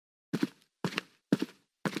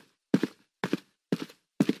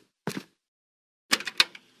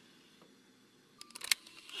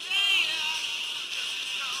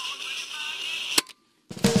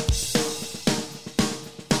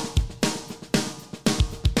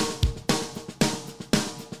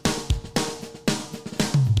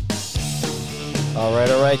All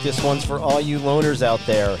right. This one's for all you loners out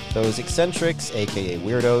there. Those eccentrics, a.k.a.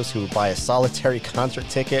 weirdos, who buy a solitary concert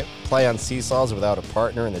ticket, play on seesaws without a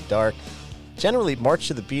partner in the dark, generally march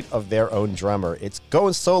to the beat of their own drummer. It's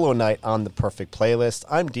going solo night on The Perfect Playlist.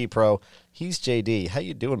 I'm D-Pro. He's JD. How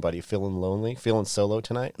you doing, buddy? Feeling lonely? Feeling solo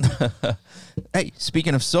tonight? Hey,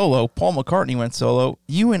 speaking of solo, Paul McCartney went solo.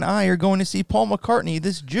 You and I are going to see Paul McCartney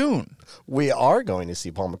this June. We are going to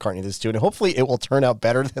see Paul McCartney this June. Hopefully it will turn out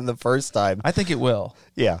better than the first time. I think it will.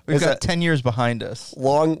 Yeah. We've got 10 years behind us.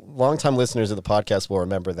 Long-time listeners of the podcast will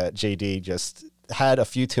remember that JD just had a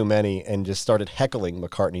few too many and just started heckling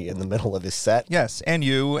McCartney in the middle of his set. Yes, and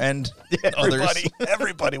you and others.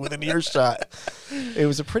 Everybody with an earshot. It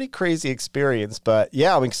was a pretty crazy experience, but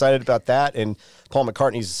yeah, I'm excited about that. And Paul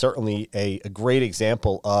McCartney is certainly a great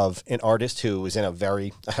example of an artist who was in a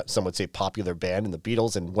very, some would say, popular band in the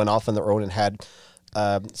Beatles and went off on their own and had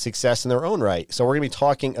success in their own right. So we're going to be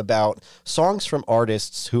talking about songs from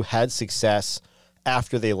artists who had success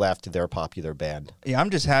after they left their popular band. Yeah,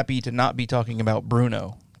 I'm just happy to not be talking about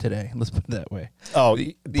Bruno today. Let's put it that way. Oh,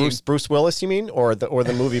 Bruce Willis, you mean, or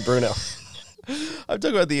the movie Bruno? I'm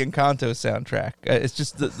talking about the Encanto soundtrack. It's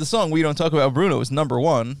just the song We Don't Talk About Bruno is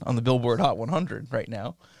 #1 on the Billboard Hot 100 right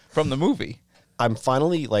now from the movie. I'm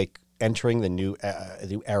finally entering the new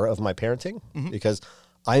era of my parenting because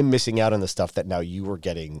I'm missing out on the stuff that now you were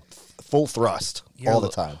getting full thrust all the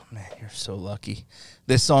time. Man, you're so lucky.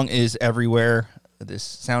 This song is everywhere. This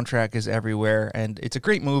soundtrack is everywhere, and it's a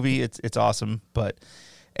great movie. It's awesome, but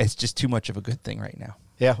it's just too much of a good thing right now.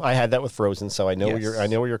 Yeah, I had that with Frozen, so I know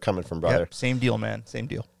where you're coming from, brother. Yep, same deal, man. Same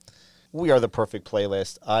deal. We are The Perfect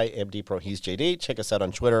Playlist. I am D-Pro. He's JD. Check us out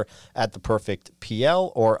on Twitter at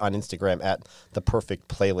ThePerfectPL or on Instagram at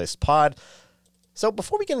ThePerfectPlaylistPod. So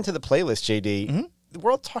before we get into the playlist, JD,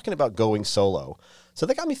 we're all talking about going solo. So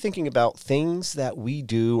that got me thinking about things that we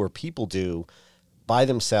do or people do by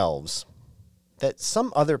themselves that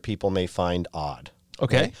some other people may find odd.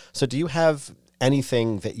 Okay. So do you have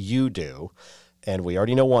anything that you do, and we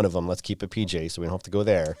already know one of them, let's keep it PG so we don't have to go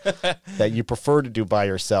there, that you prefer to do by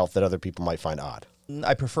yourself that other people might find odd?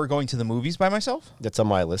 I prefer going to the movies by myself. That's on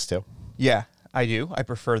my list too. Yeah, I do. I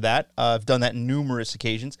prefer that. I've done that numerous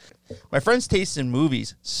occasions. My friend's taste in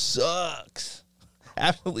movies sucks.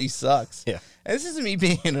 Absolutely sucks. Yeah. And this isn't me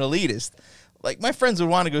being an elitist. My friends would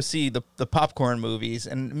want to go see the popcorn movies,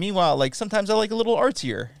 and meanwhile, sometimes I like a little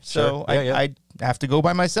artsier. So Sure. Yeah, I have to go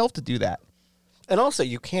by myself to do that. And also,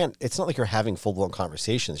 you can't, it's not like you're having full-blown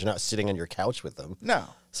conversations. You're not sitting on your couch with them. No.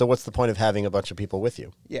 So what's the point of having a bunch of people with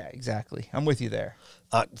you? Yeah, exactly. I'm with you there.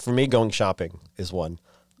 For me, going shopping is one.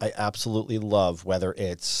 I absolutely love, whether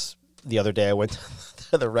it's the other day I went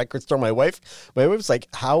to the record store. My wife was like,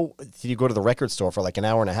 how did you go to the record store for an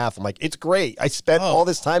hour and a half? I'm like, it's great. I spent all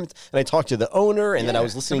this time, and I talked to the owner, and then I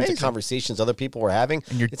was listening to conversations other people were having.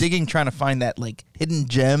 And you're digging, trying to find that hidden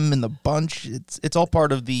gem in the bunch. It's all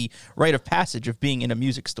part of the rite of passage of being in a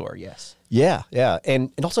music store, yes. Yeah.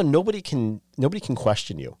 And also nobody can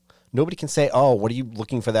question you. Nobody can say, oh, what are you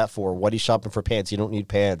looking for that for? What are you shopping for pants? You don't need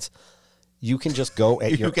pants. You can just go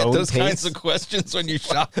at your own pace. You get those kinds of questions when you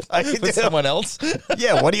shop with someone else?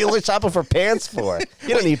 Yeah, what are you shopping for pants for?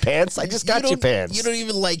 You don't need pants. I just got you pants. You don't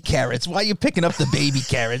even like carrots. Why are you picking up the baby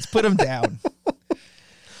carrots? Put them down.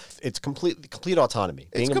 It's complete autonomy.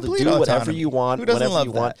 Being able to do autonomy. whatever you want, Who doesn't whenever love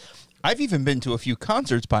you that? want. I've even been to a few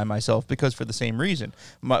concerts by myself because for the same reason.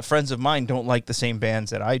 Friends of mine don't like the same bands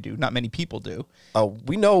that I do. Not many people do. Oh,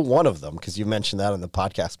 we know one of them because you mentioned that on the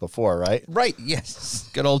podcast before, right? Right, yes.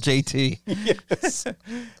 Good old JT. Yes.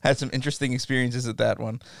 Had some interesting experiences at that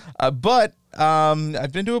one. But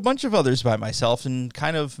I've been to a bunch of others by myself and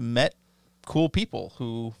kind of met cool people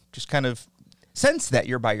who just kind of sense that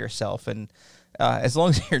you're by yourself. And as long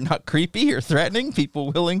as you're not creepy or threatening,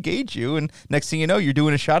 people will engage you. And next thing you know, you're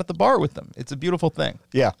doing a shot at the bar with them. It's a beautiful thing.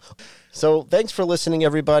 Yeah. So thanks for listening,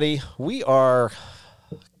 everybody. We are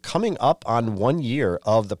coming up on 1 year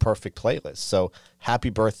of The Perfect Playlist. So happy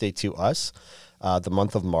birthday to us. The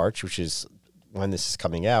month of March, which is when this is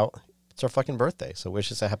coming out, it's our fucking birthday. So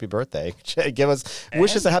wish us a happy birthday.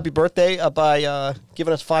 Wish us a happy birthday by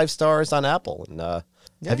giving us 5 stars on Apple. And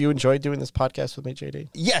have you enjoyed doing this podcast with me, JD?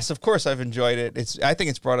 Yes, of course I've enjoyed it. I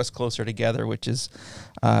think it's brought us closer together, which is,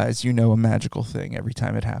 as you know, a magical thing every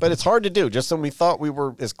time it happens. But it's hard to do. Just when we thought we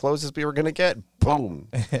were as close as we were going to get, boom,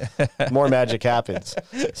 more magic happens.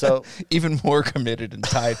 So even more committed and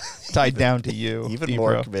tied down to you. Even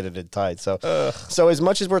more committed and tied. So as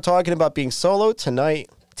much as we're talking about being solo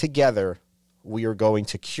tonight, together, we are going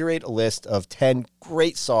to curate a list of 10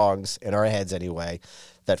 great songs, in our heads anyway,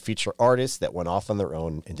 that feature artists that went off on their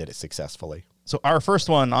own and did it successfully. So our first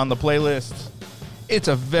one on the playlist It's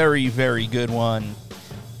a very, very good one.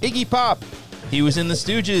 Iggy Pop. He was in the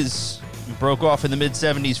Stooges. Broke off in the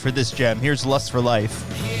mid-'70s for this gem. Here's Lust for Life.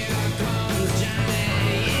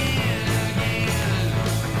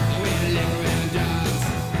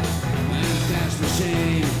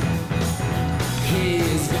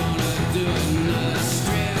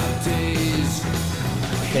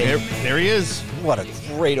 There he is. What a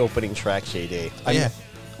great opening track, JD. Yeah.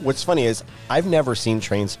 What's funny is I've never seen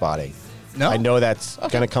Train Spotting. No? I know that's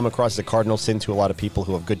going to come across as a cardinal sin to a lot of people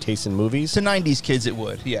who have good taste in movies. To 90s kids, it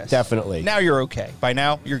would, yes. Definitely. Now you're okay. By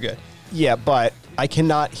now, you're good. Yeah, but I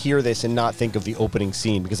cannot hear this and not think of the opening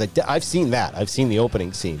scene because I've seen that. I've seen the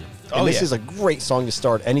opening scene. And this is a great song to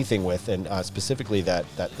start anything with, and specifically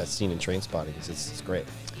that scene in Train Spotting. It's great.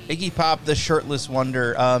 Iggy Pop, the shirtless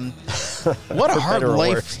wonder. What a hard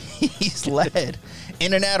life he's led.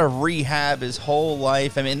 In and out of rehab his whole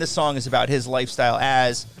life. I mean, this song is about his lifestyle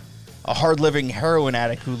as a hard-living heroin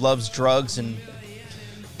addict who loves drugs and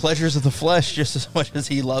pleasures of the flesh just as much as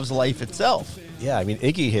he loves life itself. Yeah, I mean,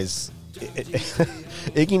 Iggy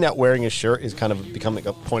not wearing a shirt is kind of becoming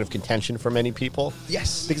a point of contention for many people.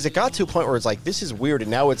 Yes. Because it got to a point where it's like, this is weird, and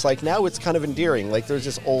now it's kind of endearing. Like, there's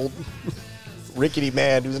this old rickety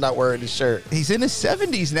man who's not wearing his shirt. He's in his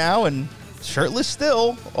 70s now and shirtless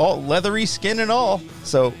still, all leathery skin and all.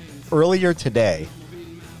 So, earlier today,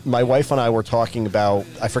 my wife and I were talking about,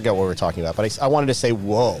 I forget what we were talking about, but I wanted to say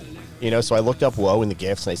whoa. So I looked up whoa in the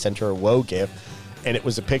GIFs, and I sent her a whoa GIF, and it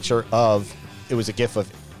was a GIF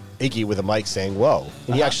of Iggy with a mic saying whoa.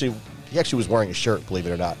 And he actually was wearing a shirt, believe it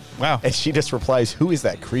or not. Wow. And she just replies, who is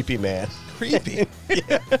that creepy man? Creepy.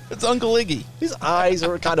 Yeah. It's Uncle Iggy. His eyes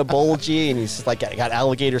are kind of bulgy, and he's just like got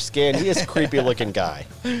alligator skin. He is a creepy looking guy.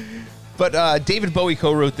 But David Bowie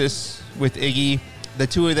co-wrote this with Iggy. The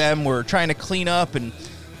two of them were trying to clean up and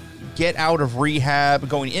get out of rehab,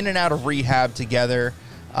 going in and out of rehab together.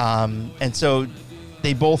 And so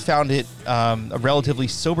they both found it a relatively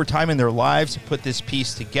sober time in their lives to put this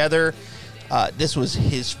piece together. This was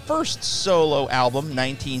his first solo album,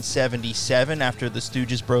 1977, after the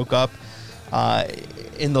Stooges broke up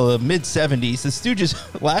in the mid-'70s. The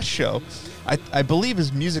Stooges' last show, I believe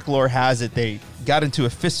as music lore has it, they got into a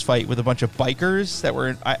fist fight with a bunch of bikers that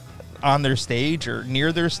were on their stage or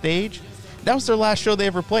near their stage. That was their last show they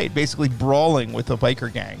ever played, basically brawling with a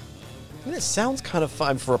biker gang. And it sounds kind of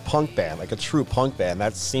fun for a punk band, like a true punk band.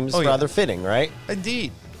 That seems rather fitting, right?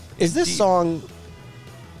 Indeed. Is this song,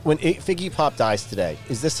 when Iggy Pop dies today,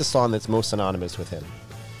 is this the song that's most synonymous with him?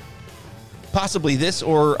 Possibly this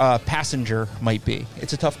or Passenger might be.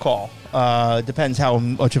 It's a tough call. Depends how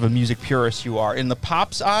much of a music purist you are. In the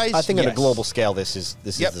Pop's eyes, I think on a global scale, this is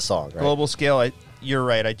the song, right? Global scale, you're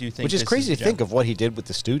right. I do think Which is crazy to think of what he did with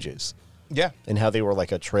the Stooges. Yeah. And how they were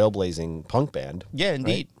like a trailblazing punk band. Yeah,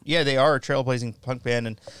 indeed. Right? Yeah, they are a trailblazing punk band.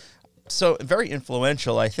 And so very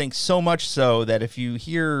influential, I think, so much so that if you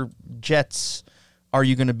hear Jet's Are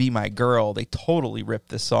You Gonna Be My Girl, they totally ripped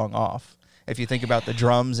this song off. If you think about the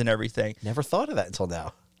drums and everything. Never thought of that until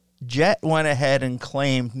now. Jet went ahead and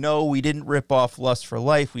claimed, no, we didn't rip off Lust for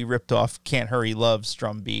Life. We ripped off Can't Hurry Love's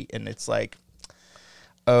drum beat. And it's like,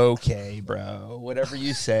 okay, bro, whatever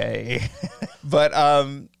you say. But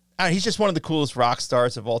he's just one of the coolest rock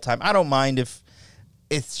stars of all time. I don't mind if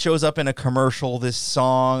it shows up in a commercial, this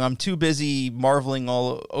song. I'm too busy marveling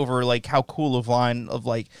all over like how cool of line of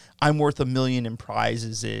like I'm worth $1 million in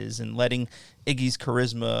prizes is, and letting Iggy's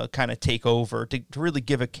charisma kind of take over to really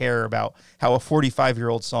give a care about how a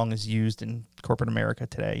 45-year-old song is used in corporate America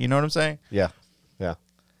today. You know what I'm saying? Yeah. Yeah.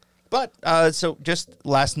 But so just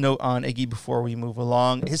last note on Iggy before we move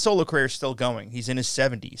along. His solo career is still going. He's in his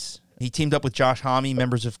 70s. He teamed up with Josh Homme,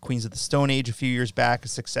 members of Queens of the Stone Age, a few years back, a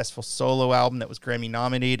successful solo album that was Grammy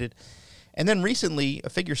nominated. And then recently, a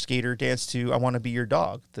figure skater danced to I Want to Be Your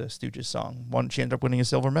Dog, the Stooges song. She ended up winning a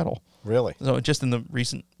silver medal. Really? So just in the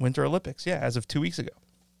recent Winter Olympics, yeah, as of 2 weeks ago.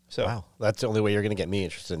 So wow, that's the only way you're going to get me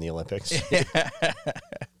interested in the Olympics.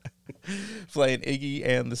 Playing Iggy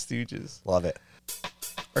and the Stooges. Love it.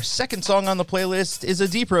 Our second song on the playlist is a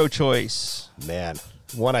Deep-Row choice. Man,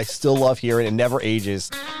 one I still love hearing. It never ages.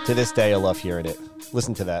 To this day, I love hearing it.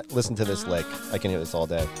 Listen to that. Listen to this lick. I can hear this all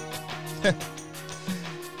day.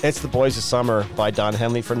 It's The Boys of Summer by Don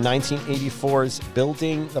Henley from 1984's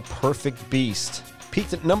Building the Perfect Beast.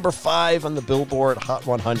 Peaked at number 5 on the Billboard Hot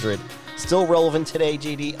 100. Still relevant today,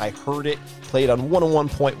 JD. I heard it. Played on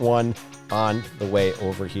 101.1 on the way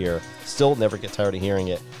over here. Still never get tired of hearing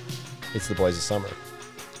it. It's The Boys of Summer.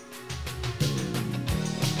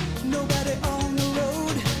 Nobody on the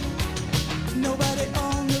road, nobody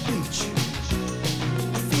on the beach.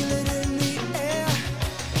 I feel it in the air,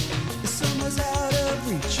 the summer's out of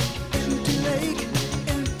reach. Empty lake,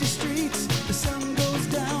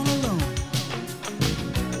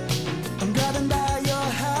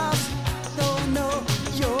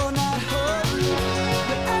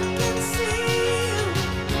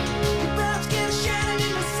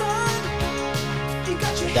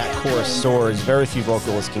 chorus soars. Very few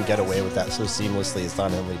vocalists can get away with that so seamlessly as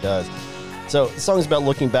Don Henley does. So the song is about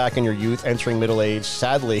looking back on your youth, entering middle age.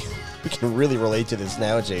 Sadly, we can really relate to this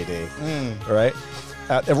now, JD. All right?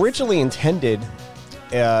 Originally intended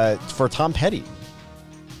for Tom Petty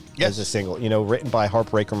as a single, written by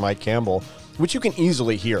heartbreaker Mike Campbell, which you can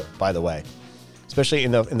easily hear, by the way. Especially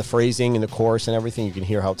in the phrasing, in the chorus and everything, you can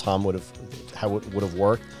hear how Tom would have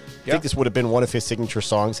worked. I think this would have been one of his signature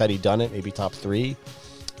songs had he done it, maybe top 3.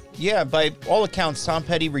 Yeah, by all accounts, Tom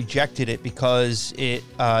Petty rejected it because it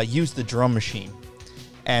used the drum machine.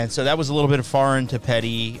 And so that was a little bit foreign to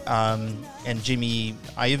Petty and Jimmy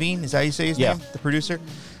Iovine. Is that how you say his name? The producer?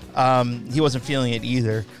 He wasn't feeling it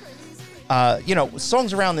either.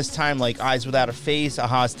 Songs around this time like Eyes Without a Face,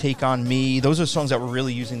 Aha's Take on Me, those are songs that were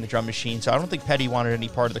really using the drum machine. So I don't think Petty wanted any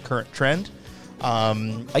part of the current trend.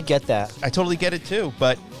 I get that. I totally get it too.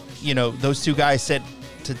 But, those two guys said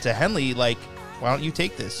to Henley, like, why don't you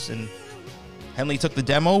take this? And Henley took the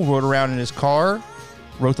demo, rode around in his car,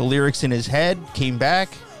 wrote the lyrics in his head, came back,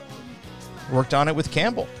 worked on it with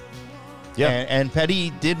Campbell. Yeah. And Petty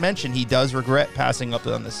did mention he does regret passing up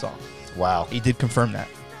on this song. Wow. He did confirm that.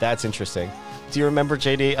 That's interesting. Do you remember,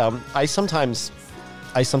 JD? I sometimes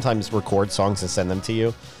record songs and send them to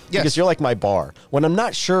you. Yes. Because you're like my bar. When I'm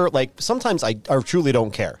not sure, like sometimes I truly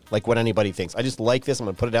don't care, like what anybody thinks. I just like this. I'm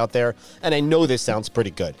going to put it out there. And I know this sounds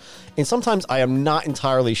pretty good. And sometimes I am not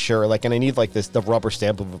entirely sure, like, and I need like the rubber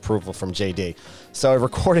stamp of approval from JD. So I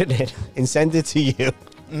recorded it and sent it to you.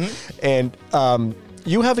 Mm-hmm. And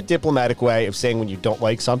you have a diplomatic way of saying when you don't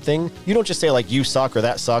like something. You don't just say like you suck or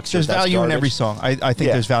that sucks. There's or that's value in garbage. every song. I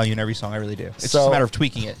think there's value in every song. I really do. It's just a matter of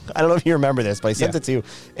tweaking it. I don't know if you remember this, but I sent it to you,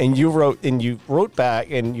 and you wrote back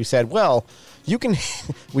and you said, "Well, you can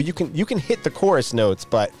hit the chorus notes,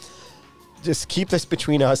 but just keep this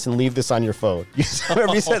between us and leave this on your phone." You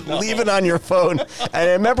said, "Leave it on your phone," and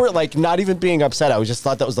I remember like not even being upset. I just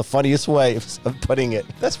thought that was the funniest way of putting it.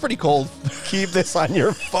 That's pretty cold. Keep this on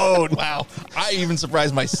your phone. Wow. I even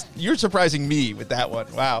surprised you're surprising me with that one.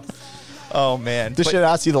 Wow. Oh, man. This should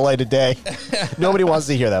not see the light of day. Nobody wants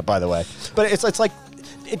to hear that, by the way. But it's like,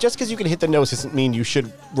 just because you can hit the notes doesn't mean you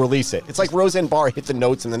should release it. It's like Roseanne Barr hit the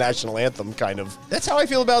notes in the national anthem, kind of. That's how I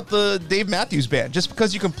feel about the Dave Matthews Band. Just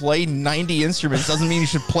because you can play 90 instruments doesn't mean you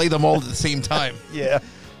should play them all at the same time. Yeah.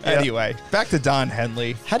 Anyway, back to Don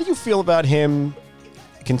Henley. How do you feel about him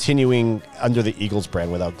continuing under the Eagles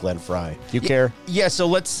brand without Glenn Frey? Do you care? Yeah, so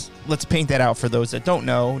let's paint that out for those that don't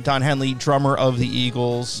know. Don Henley, drummer of the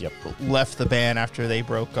Eagles, left the band after they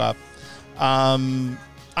broke up. I'm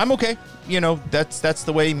okay. That's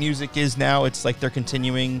the way music is now. It's like they're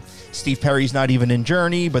continuing. Steve Perry's not even in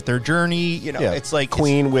Journey, but their Journey, it's like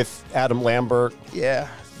Queen with Adam Lambert. Yeah.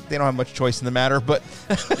 They don't have much choice in the matter, but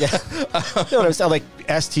it's not like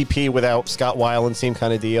STP without Scott Weiland, same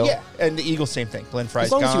kind of deal. Yeah, and the Eagles, same thing. Glenn Frey's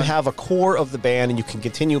as long gone. as you have a core of the band and you can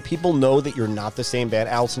continue, people know that you're not the same band.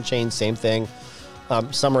 Alice in Chains, same thing.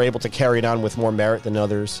 Some are able to carry it on with more merit than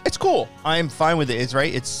others. It's cool. I'm fine with it. It's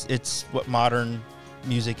right. It's what modern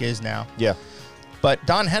music is now. Yeah. But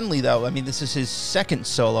Don Henley, though, I mean, this is his second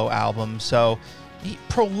solo album, so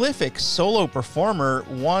prolific solo performer.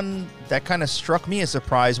 One that kind of struck me as a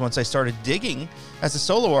surprise once I started digging. As a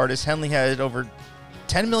solo artist, Henley had over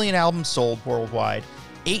 10 million albums sold worldwide,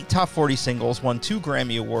 8 top 40 singles, won 2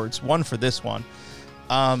 Grammy Awards, one for this one.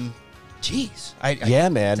 Jeez.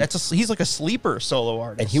 Man. He's like a sleeper solo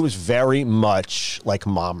artist. And he was very much like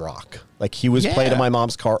mom rock. Like he was played in my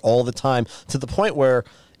mom's car all the time, to the point where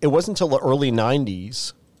it wasn't until the early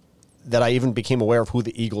 90s that I even became aware of who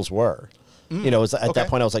the Eagles were. It was at that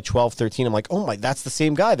point I was like 12, 13. I'm like, oh my, that's the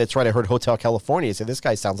same guy. That's right. I heard Hotel California. I said, this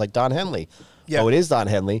guy sounds like Don Henley. Yeah. Oh, it is Don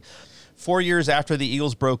Henley. 4 years after the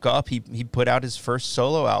Eagles broke up, he put out his first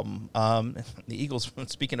solo album. The Eagles,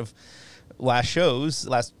 speaking of last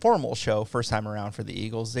formal show, first time around for the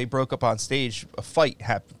Eagles, they broke up on stage. A fight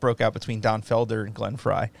broke out between Don Felder and Glenn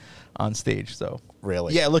Frey on stage. So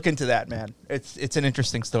really, yeah, look into that, man. It's an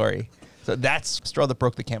interesting story. So that's the straw that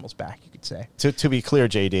broke the camel's back, you could say. To be clear,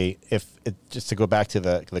 JD, just to go back to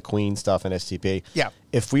the Queen stuff and STP,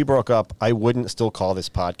 if we broke up, I wouldn't still call this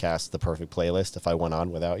podcast The Perfect Playlist if I went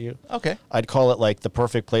on without you. Okay. I'd call it like The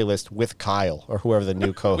Perfect Playlist with Kyle or whoever the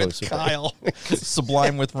new co-host with Kyle.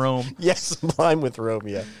 Sublime with Rome. Yes, Sublime with Rome,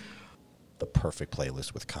 yeah. The Perfect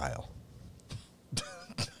Playlist with Kyle.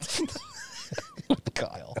 With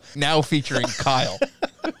Kyle. Now featuring Kyle.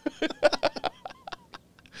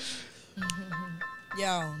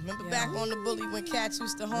 Yo, remember back on the Bully when cats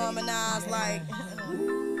used to harmonize like,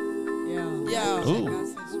 yo.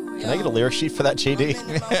 Ooh. Can I get a lyric sheet for that,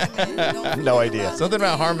 JD? No idea. Something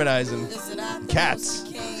about harmonizing cats.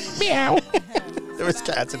 Meow. There was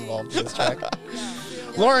cats involved in this track.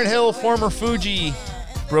 Lauryn Hill, former Fuji,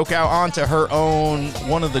 broke out onto her own,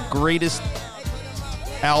 one of the greatest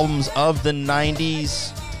albums of the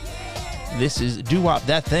 90s. This is Doo-Wop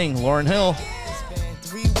That Thing, Lauryn Hill.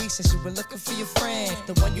 3 weeks since you were looking for your friend,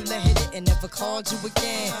 the one you let hit it and never called you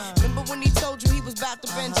again. Remember when he told you he was about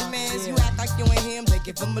to Benjamins? You act like you ain't him, they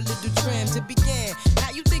give him a little trim to begin.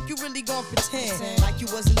 Now you think you really gon' pretend like you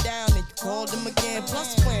wasn't down and you called him again.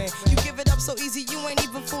 Plus when you give it up so easy, you ain't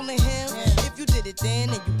even fooling him. If you did it then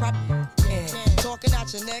you probably talking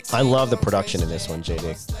out your neck. I love the production in this one,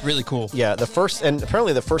 JD. Really cool. Yeah,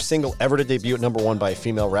 apparently the first single ever to debut at #1 by a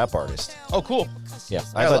female rap artist. Oh, cool. Yeah,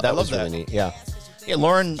 I I thought that love was really that. neat. Yeah. Yeah,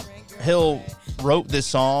 Lauryn Hill wrote this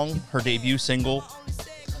song, her debut single,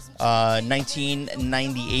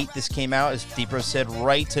 1998. This came out, as Deepro said,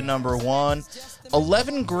 right to #1.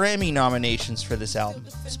 11 Grammy nominations for this album.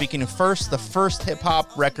 Speaking of first, the first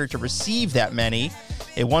hip-hop record to receive that many.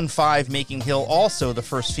 It won 5, making Hill also the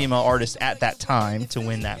first female artist at that time to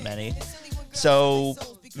win that many. So,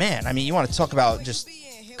 man, I mean, you want to talk about just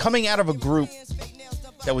coming out of a group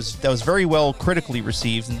that was very well critically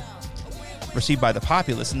received by the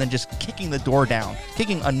populace, and then just kicking another door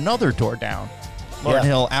down. Lauryn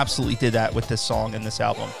Hill absolutely did that with this song and this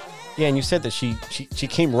album. Yeah, and you said that she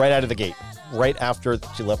came right out of the gate. Right after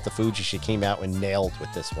she left the Fuji, she came out and nailed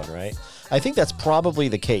with this one, right? I think that's probably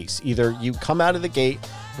the case. Either you come out of the gate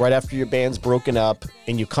right after your band's broken up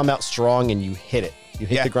and you come out strong and you hit it. You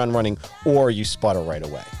hit the ground running, or you sputter right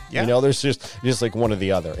away. Yeah. You know, there's just like one or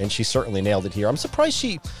the other. And she certainly nailed it here. I'm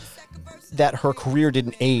surprised that her career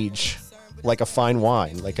didn't age like a fine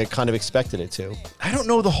wine, like I kind of expected it to. I don't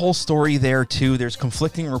know the whole story there, too. There's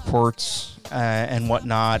conflicting reports and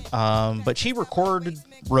whatnot. But she recorded,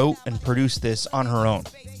 wrote, and produced this on her own.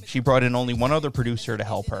 She brought in only one other producer to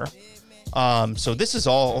help her. So this is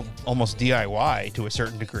all almost DIY to a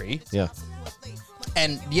certain degree. Yeah.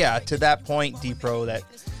 And yeah, to that point, Deepro, that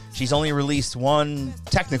she's only released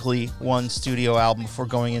technically one studio album before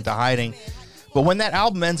going into hiding. But when that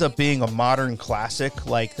album ends up being a modern classic,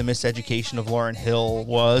 like The Miseducation of Lauryn Hill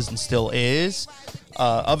was and still is,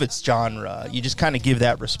 of its genre, you just kind of give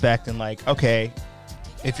that respect and like, okay,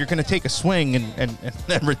 if you're going to take a swing and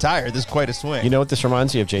retire, this is quite a swing. You know what this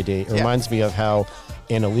reminds me of, JD? It reminds me of how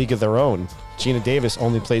in A League of Their Own, Gina Davis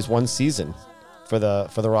only plays one season for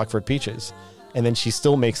the Rockford Peaches, and then she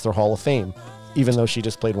still makes their Hall of Fame, even though she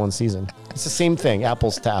just played one season. It's the same thing,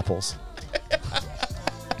 apples to apples.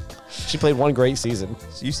 She played one great season.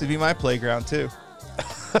 It used to be my playground, too.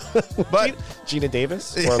 But Gina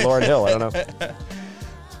Davis or Lauryn Hill, I don't know.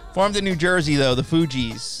 Formed in New Jersey, though, the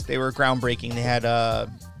Fugees. They were groundbreaking. They had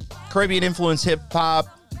Caribbean-influenced hip-hop.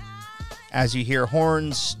 As you hear,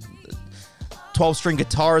 horns, 12-string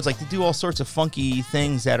guitars. Like, they do all sorts of funky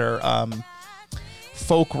things that are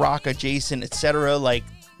folk rock adjacent, etc. Like,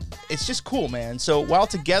 it's just cool, man. So while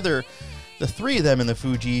together, the three of them in the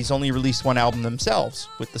Fugees only released one album themselves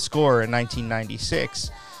with The Score in 1996.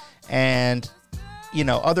 And, you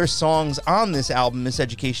know, other songs on this album,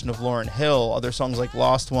 Miseducation of Lauryn Hill, other songs like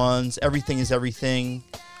Lost Ones, Everything is Everything.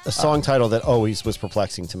 A song title that always was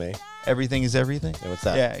perplexing to me. Everything is Everything? Yeah, what's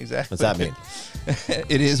that? Yeah, exactly. What's that mean?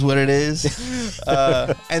 It is what it is.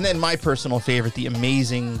 And then my personal favorite, the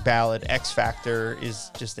amazing ballad X Factor, is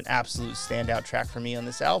just an absolute standout track for me on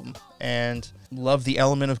this album. And love the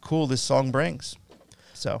element of cool this song brings.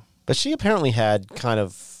 So, but she apparently had kind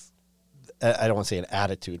of, I don't want to say an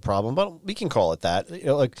attitude problem, but we can call it that. You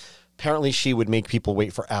know, like apparently she would make people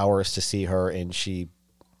wait for hours to see her, and she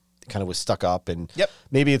kind of was stuck up. And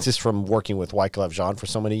maybe it's just from working with Wyclef Jean for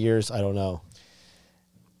so many years. I don't know.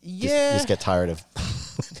 Yeah, just get tired of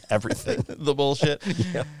everything. The bullshit.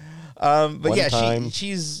 Yeah. But One yeah, time.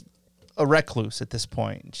 she's a recluse at this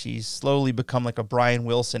point. She's slowly become like a Brian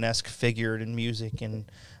Wilson-esque figure in music, and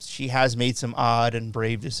she has made some odd and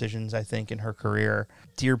brave decisions, I think, in her career.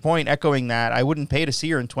 To your point, echoing that, I wouldn't pay to see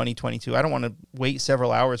her in 2022. I don't want to wait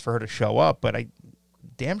several hours for her to show up, but I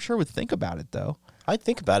damn sure would think about it, though. I'd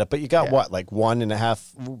think about it, but you got what, like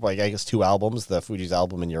 1.5, like I guess 2 albums, the Fugees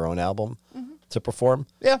album and your own album to perform?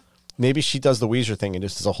 Yeah. Maybe she does the Weezer thing and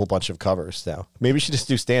just does a whole bunch of covers now. Maybe she just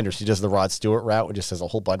do standards. She does the Rod Stewart route and just has a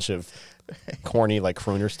whole bunch of corny, like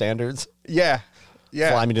crooner standards. Yeah.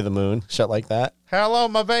 Yeah. Fly Me to the Moon, shit like that. Hello,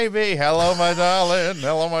 my baby. Hello, my darling.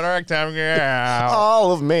 Hello, my ragtime girl.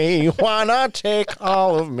 All of me. Why not take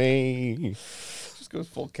all of me? Just goes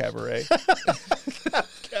full cabaret.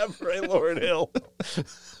 Cabaret Lauryn Hill.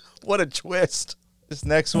 What a twist. This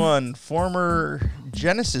next one, former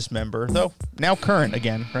Genesis member, though now current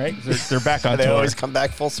again, right? They're back on They tour. always come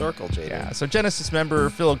back full circle, JD. Yeah, so Genesis member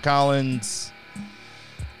Phil Collins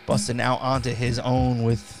busting out onto his own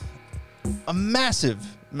with a massive,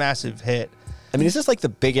 massive hit. I mean, is this like the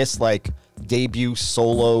biggest like debut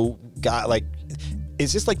solo guy? Like,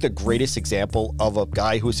 is this like the greatest example of a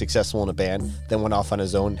guy who was successful in a band, then went off on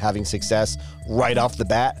his own, having success right off the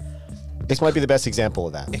bat? This might be the best example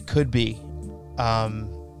of that. It could be. Man,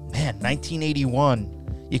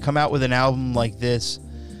 1981. You come out with an album like this.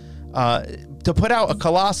 To put out a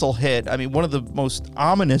colossal hit, I mean, one of the most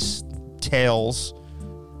ominous tales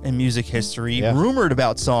in music history, rumored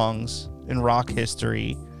about songs in rock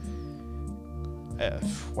history.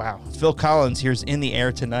 Wow. Phil Collins, here's In the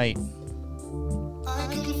Air Tonight. I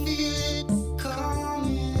can feel it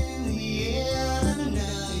coming in the air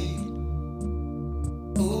tonight.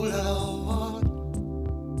 All I want,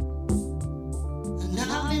 and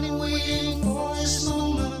I've been waiting for this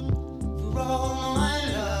moment for all my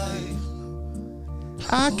life.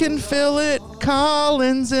 I can feel it,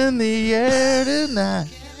 Collins, in the air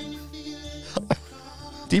tonight.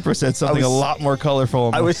 Deeper said something a lot more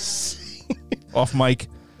colorful. I was off mic.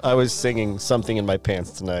 I was singing Something in My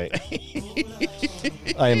Pants Tonight.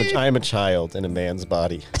 I am a child in a man's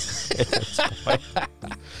body. But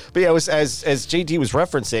yeah, it was as JD was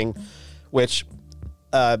referencing, which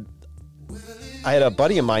I had a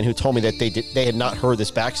buddy of mine who told me that they had not heard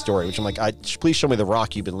this backstory, which I'm like, please show me the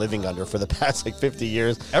rock you've been living under for the past like 50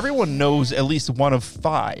 years. Everyone knows at least one of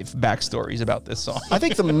 5 backstories about this song. I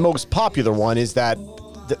think the most popular one is that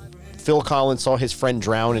Phil Collins saw his friend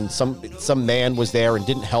drown, and some man was there and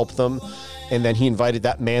didn't help them, and then he invited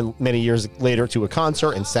that man many years later to a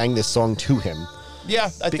concert and sang this song to him. Yeah,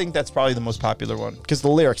 I think that's probably the most popular one. Because the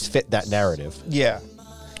lyrics fit that narrative. Yeah.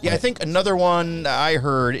 Yeah, I think another one I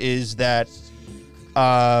heard is that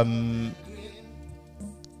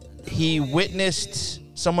he witnessed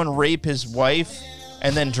someone rape his wife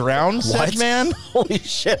and then drown said man. Holy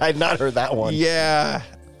shit, I had not heard that one. Yeah.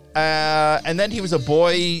 And then he was a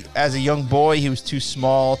boy. As a young boy, he was too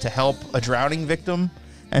small to help a drowning victim,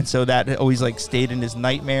 and so that always like stayed in his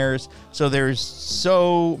nightmares. So there's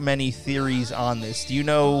so many theories on this. Do you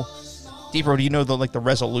know, Deeper? Do you know the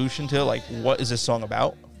resolution to it? Like, what is this song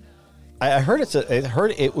about? I heard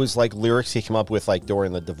it was like lyrics he came up with like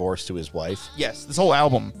during the divorce to his wife. Yes, this whole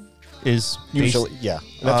album is usually and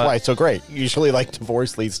that's why it's so great. Usually, like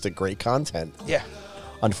divorce leads to great content. Yeah,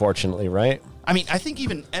 unfortunately, right? I mean, I think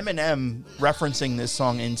even Eminem referencing this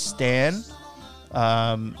song in Stan,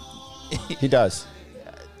 he does.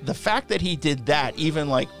 The fact that he did that, even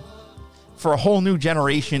like for a whole new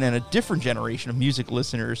generation and a different generation of music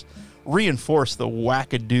listeners, reinforced the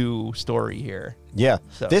wackadoo story here. Yeah,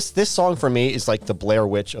 so. This song for me is like the Blair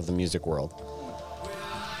Witch of the music world,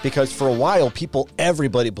 because for a while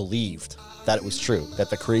everybody believed that it was true,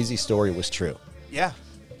 that the crazy story was true. Yeah,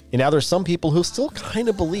 and now there's some people who still kind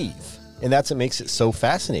of believe. And that's what makes it so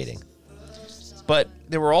fascinating. But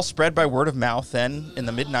they were all spread by word of mouth then. In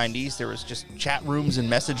the mid-'90s, there was just chat rooms and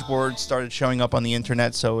message boards started showing up on the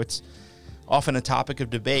internet, so it's often a topic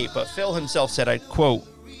of debate. But Phil himself said, I quote,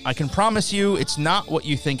 "I can promise you it's not what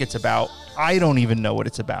you think it's about. I don't even know what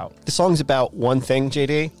it's about." The song's about one thing,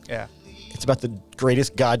 JD. Yeah. It's about the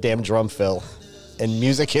greatest goddamn drum fill in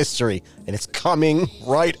music history, and it's coming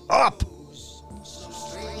right up.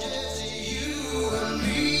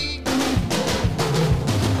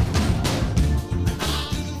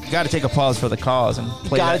 Got to take a pause for the cause and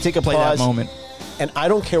play that moment. And I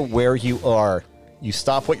don't care where you are. You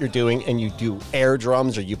stop what you're doing and you do air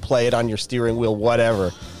drums or you play it on your steering wheel,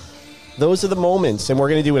 whatever. Those are the moments. And we're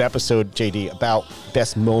going to do an episode, JD, about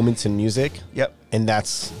best moments in music. Yep. And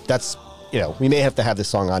that's we may have to have this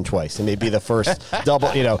song on twice. It may be the first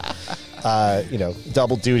double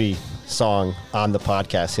duty song on the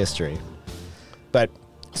podcast history. But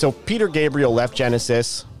so Peter Gabriel left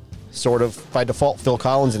Genesis. Sort of by default, Phil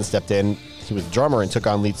Collins and stepped in. He was a drummer and took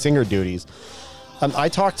on lead singer duties. I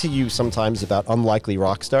talk to you sometimes about unlikely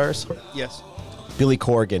rock stars. Yes. Billy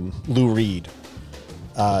Corgan, Lou Reed.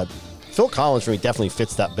 Phil Collins for me definitely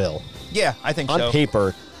fits that bill. Yeah, I think so. On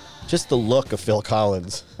paper, just the look of Phil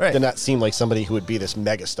Collins did not seem like somebody who would be this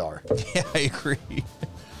megastar. Yeah, I agree.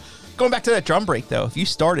 Going back to that drum break, though, if you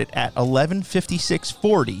start it at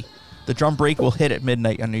 11:56:40, the drum break will hit at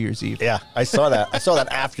midnight on New Year's Eve. Yeah, I saw that. I saw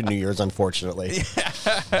that after New Year's, unfortunately.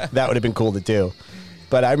 Yeah. That would have been cool to do.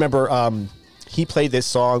 But I remember he played this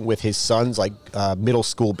song with his son's middle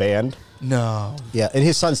school band. No. Yeah, and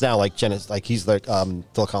his son's now he's like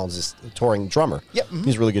Phil Collins is a touring drummer. Yep. Mm-hmm.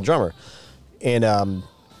 He's a really good drummer. And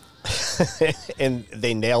and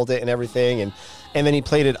they nailed it and everything. And then he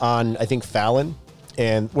played it on, I think, Fallon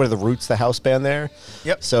and what are the Roots, the house band there.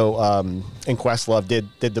 Yep. So and Questlove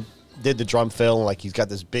did the drum fill, like he's got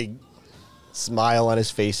this big smile on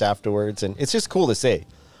his face afterwards. And it's just cool to see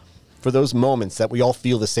for those moments that we all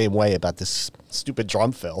feel the same way about this stupid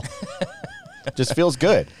drum fill. Just feels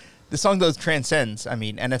good. The song, though, transcends. I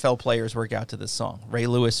mean, NFL players work out to this song. Ray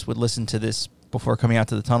Lewis would listen to this before coming out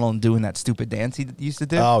to the tunnel and doing that stupid dance he used to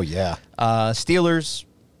do. Oh, yeah. Steelers,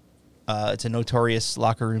 it's a notorious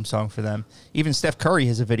locker room song for them. Even Steph Curry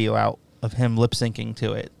has a video out of him lip-syncing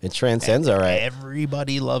to it. It transcends, all right.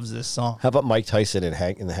 Everybody loves this song. How about Mike Tyson in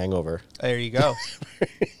The Hangover? There you go.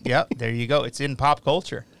 Yep, there you go. It's in pop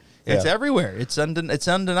culture. It's Yeah. everywhere. It's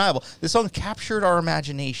undeniable. This song captured our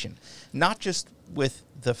imagination, not just with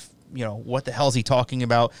the, what the hell is he talking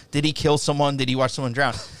about? Did he kill someone? Did he watch someone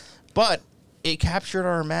drown? But it captured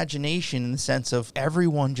our imagination in the sense of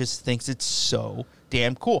everyone just thinks it's so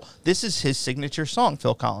damn cool. This is his signature song,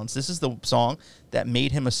 Phil Collins. This is the song that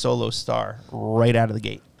made him a solo star right out of the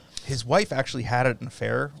gate. His wife actually had an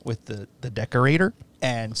affair with the decorator,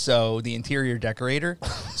 and so the interior decorator.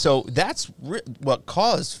 So that's what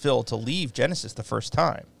caused Phil to leave Genesis the first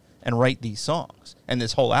time and write these songs and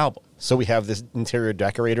this whole album. So we have this interior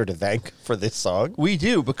decorator to thank for this song? We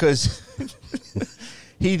do, because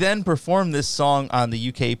he then performed this song on the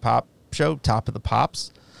UK pop show, Top of the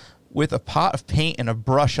Pops, with a pot of paint and a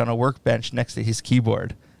brush on a workbench next to his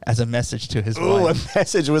keyboard as a message to his Ooh, wife. a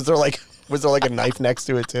message. Was there like a knife next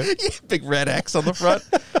to it too? Yeah, big red X on the front.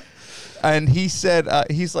 And he said,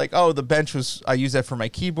 he's like, oh, the bench I use that for my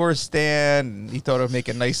keyboard stand. And he thought it would make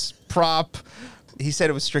a nice prop. He said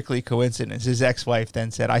it was strictly a coincidence. His ex-wife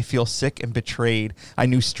then said, I feel sick and betrayed. I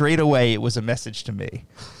knew straight away it was a message to me.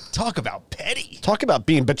 Talk about petty. Talk about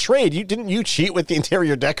being betrayed. Didn't you cheat with the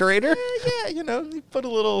interior decorator? Yeah, he put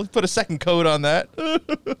a second coat on that.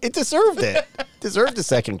 It deserved it. Deserved a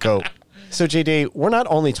second coat. So, JD, we're not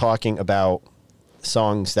only talking about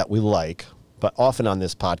songs that we like, but often on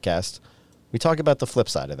this podcast, we talk about the flip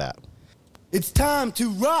side of that. It's time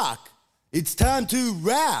to rock. It's time to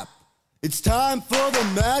rap. It's time for the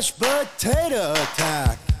mashed potato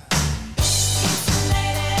attack.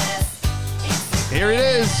 Here it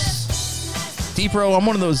is. D-Pro, I'm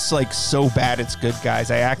one of those, so bad it's good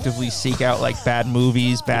guys. I actively seek out, bad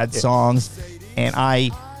movies, bad songs, and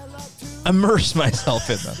I immerse myself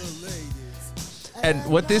in them.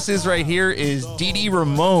 And what this is right here is Dee Dee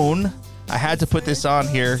Ramone. I had to put this on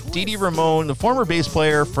here. Dee Dee Ramone, the former bass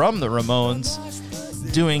player from the Ramones,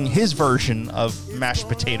 doing his version of Mashed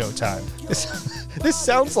Potato Time. This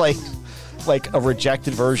sounds like a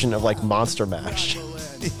rejected version of Monster Mash.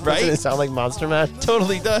 Right? Doesn't it sound like Monster Mash?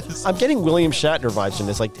 Totally does. I'm getting William Shatner vibes from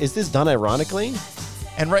this. Is this done ironically?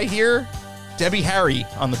 And right here, Debbie Harry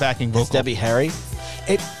on the backing vocal. It's Debbie Harry.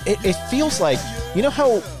 It feels like, you know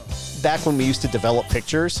how back when we used to develop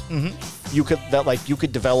pictures, you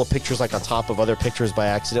could develop pictures on top of other pictures by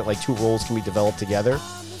accident, two rolls can be developed together.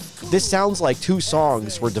 This sounds like two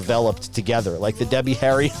songs were developed together, like the Debbie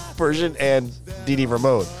Harry version and Dee Dee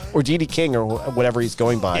Ramone, or Dee Dee King, or whatever he's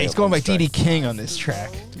going by. Yeah, he's going by Dee Dee King on this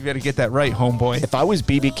track. You got to get that right, homeboy. If I was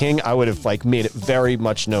BB King, I would have made it very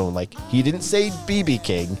much known. He didn't say BB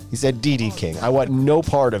King, he said Dee Dee King. I want no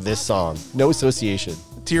part of this song, no association.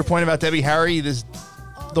 To your point about Debbie Harry, this is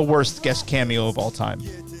the worst guest cameo of all time.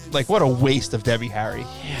 What a waste of Debbie Harry.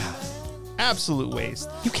 Yeah. Absolute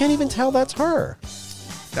waste. You can't even tell that's her.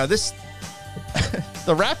 Now this,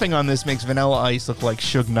 the rapping on this makes Vanilla Ice look like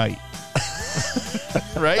Suge Knight.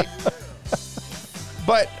 Right?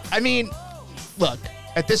 But, I mean, look,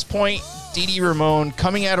 at this point, Dee Dee Ramone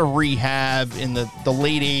coming out of rehab in the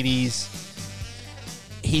late 80s,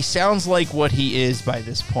 he sounds like what he is by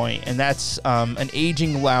this point, and that's an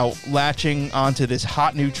aging lout latching onto this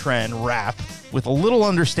hot new trend, rap, with a little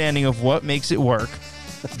understanding of what makes it work.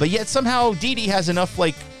 But yet somehow Dee Dee has enough,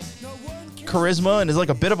 charisma and is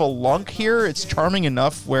a bit of a lunk here. It's charming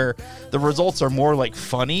enough where the results are more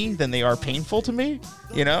funny than they are painful to me,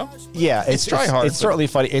 Yeah, it's try hard. It's certainly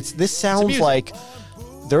funny. This sounds like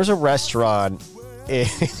there's a restaurant in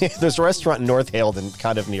North Haledon,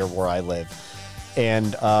 kind of near where I live,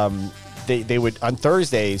 and they would, on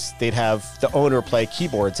Thursdays, they'd have the owner play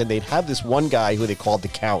keyboards, and they'd have this one guy who they called the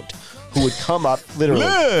Count, who would come up, literally,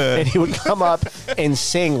 and he would come up and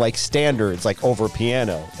sing standards, over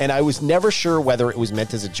piano. And I was never sure whether it was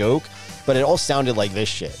meant as a joke, but it all sounded like this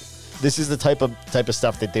shit. This is the type of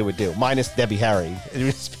stuff that they would do, minus Debbie Harry. It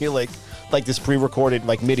would just be like this pre-recorded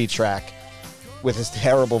MIDI track with this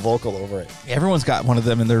terrible vocal over it. Everyone's got one of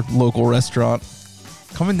them in their local restaurant.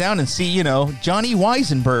 Coming down and see, Johnny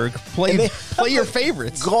Weisenberg play your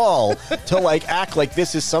favorites. Gall to act like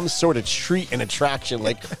this is some sort of treat and attraction.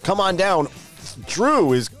 Come on down,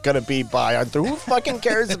 Drew is going to be by on Who fucking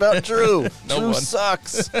cares about Drew? No Drew one.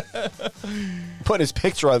 sucks. Put his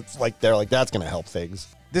picture up like there, like that's going to help things.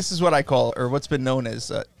 This is what I call, or what's been known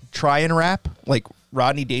as try and rap, like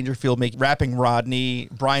Rodney Dangerfield rapping Rodney,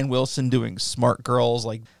 Brian Wilson doing Smart Girls.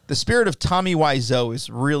 Like the spirit of Tommy Wiseau is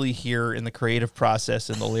really here in the creative process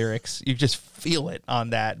in the lyrics. You just feel it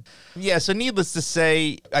on that. Yeah, so needless to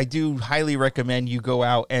say, I do highly recommend you go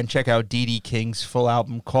out and check out D.D. King's full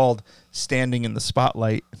album called Standing in the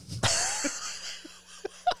Spotlight.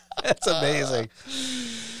 That's amazing.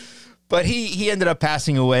 But he ended up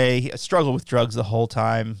passing away, struggled with drugs the whole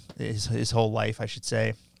time, his whole life, I should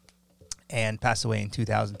say, and passed away in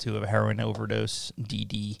 2002 of a heroin overdose.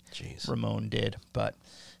 D.D. Jeez. Ramone did. But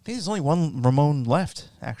I think there's only one Ramone left,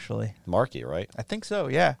 actually. Marky, right? I think so,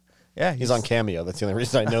 yeah. Yeah, He's on Cameo. That's the only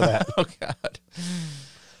reason I know that. Oh, God.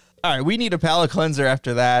 All right, we need a palate cleanser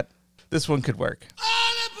after that. This one could work.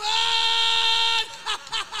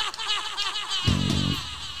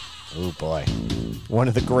 Oh, boy. One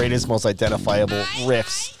of the greatest, most identifiable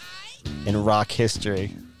riffs in rock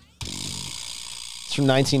history. It's from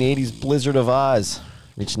 1980's Blizzard of Oz.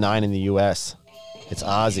 Reached 9 in the U.S. It's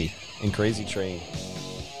Ozzy in Crazy Train.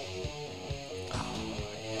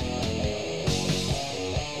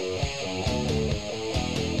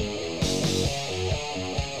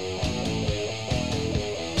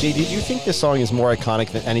 Jay, did you think this song is more iconic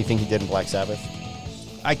than anything he did in Black Sabbath?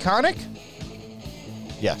 Iconic?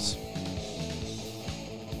 Yes.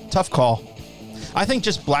 Tough call. I think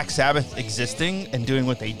just Black Sabbath existing and doing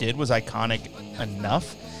what they did was iconic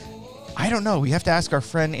enough. I don't know. We have to ask our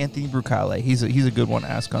friend Anthony Brucale. He's a good one to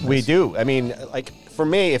ask on this. We do. I mean, like, for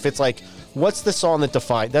me, if it's like, what's the song that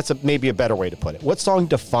defines... That's maybe a better way to put it. What song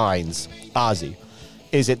defines Ozzy?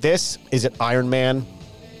 Is it this? Is it Iron Man?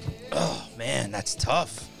 Oh, man, that's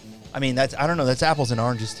tough. I mean, I don't know. That's apples and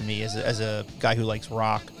oranges to me as a guy who likes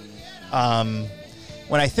rock.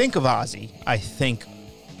 When I think of Ozzy,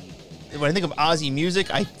 when I think of Ozzy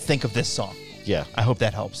music, I think of this song. Yeah. I hope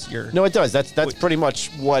that helps. No, it does. That's pretty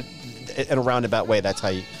much what, in a roundabout way, that's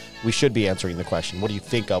how we should be answering the question. What do you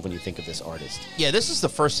think of when you think of this artist? Yeah, this is the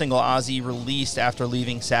first single Ozzy released after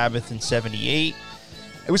leaving Sabbath in '78.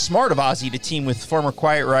 It was smart of Ozzy to team with former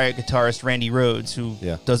Quiet Riot guitarist Randy Rhoads, who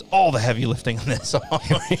does all the heavy lifting on this song.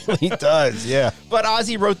 He does, yeah. But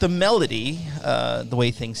Ozzy wrote the melody, the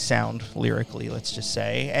way things sound lyrically, let's just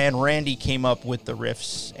say, and Randy came up with the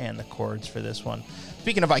riffs and the chords for this one.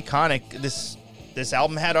 Speaking of iconic, this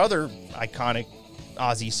album had other iconic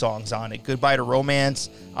Ozzy songs on it. Goodbye to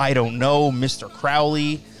Romance, I Don't Know, Mr.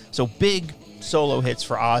 Crowley. So big solo hits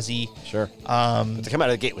for Ozzy. Sure. But to come out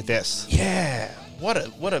of the gate with this. Yeah. What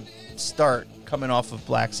a start coming off of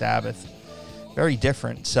Black Sabbath. Very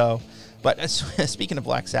different. So, but speaking of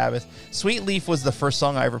Black Sabbath, Sweet Leaf was the first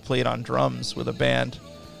song I ever played on drums with a band.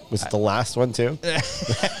 Was it the last one, too?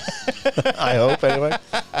 I hope, anyway.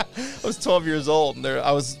 I was 12 years old,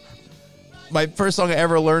 and my first song I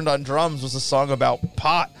ever learned on drums was a song about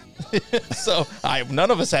pot. So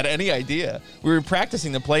none of us had any idea. We were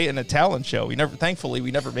practicing to play it in a talent show. Thankfully,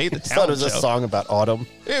 we never made the talent show. I thought it was a song about autumn.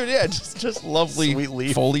 Yeah, just lovely Sweet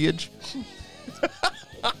leaf. foliage.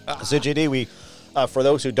 So, JD, for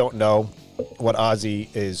those who don't know, what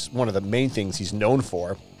Ozzy is, one of the main things he's known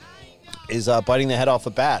for is biting the head off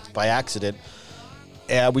a bat by accident.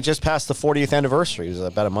 We just passed the 40th anniversary. It was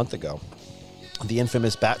about a month ago. The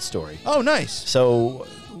infamous bat story. Oh, nice. So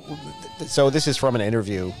this is from an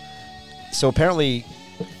interview. So apparently,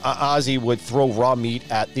 Ozzy would throw raw meat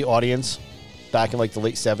at the audience back in like the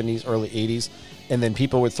late 70s, early 80s, and then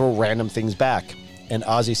people would throw random things back. And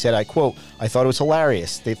Ozzy said, I quote, "I thought it was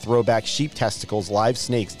hilarious. They'd throw back sheep testicles, live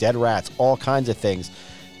snakes, dead rats, all kinds of things."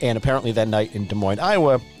 And apparently that night in Des Moines,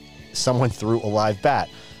 Iowa, someone threw a live bat.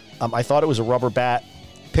 I thought it was a rubber bat,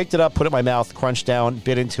 picked it up, put it in my mouth, crunched down,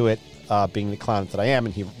 bit into it, being the clown that I am,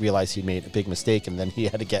 and he realized he made a big mistake, and then he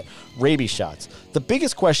had to get rabies shots. The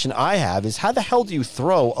biggest question I have is, how the hell do you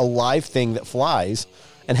throw a live thing that flies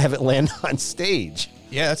and have it land on stage?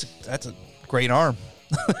 Yeah, that's a great arm.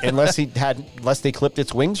 unless they clipped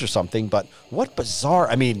its wings or something. But what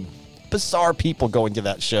bizarre people going to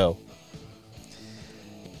that show.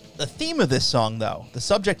 The theme of this song, though, the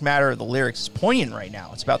subject matter of the lyrics is poignant right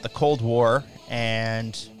now. It's about the Cold War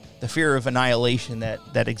and the fear of annihilation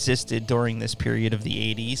that existed during this period of the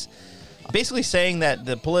 80s. Basically saying that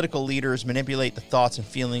the political leaders manipulate the thoughts and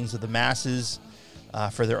feelings of the masses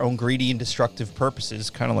for their own greedy and destructive purposes,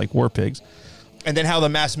 kind of like war pigs. And then how the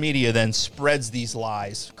mass media then spreads these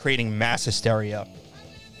lies, creating mass hysteria.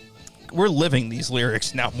 We're living these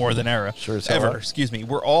lyrics now more than ever. Sure as hell. Excuse me.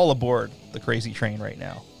 We're all aboard the crazy train right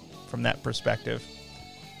now from that perspective.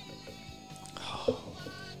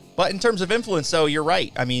 But in terms of influence, though, you're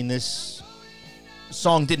right. I mean, this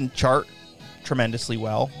song didn't chart tremendously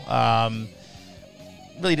well.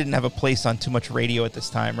 Really didn't have a place on too much radio at this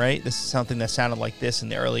time, right? This is something that sounded like this in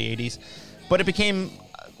the early 80s. But it became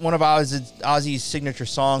one of Ozzy's signature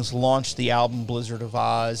songs, launched the album Blizzard of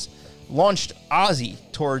Oz, launched Ozzy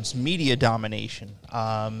towards media domination.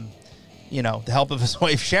 The help of his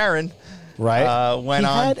wife, Sharon, Right. went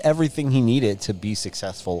he on. had everything he needed to be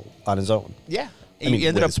successful on his own. Yeah. I mean, He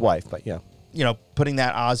ended with up, his wife, but yeah. putting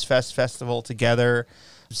that Ozfest festival together,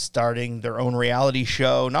 starting their own reality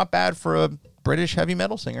show. Not bad for a British heavy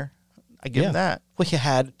metal singer. I give him that. Well,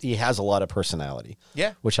 he has a lot of personality.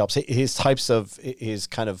 Yeah. Which helps. His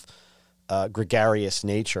kind of gregarious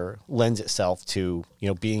nature lends itself to,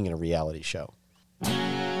 being in a reality show.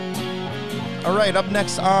 All right, up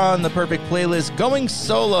next on the Perfect Playlist, going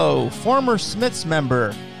solo, former Smiths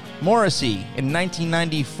member Morrissey in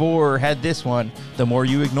 1994 had this one, The More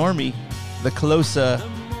You Ignore Me, the closer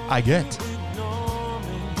I get.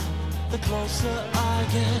 The closer I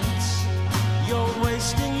get, you're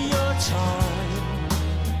wasting your time.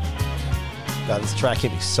 God, this track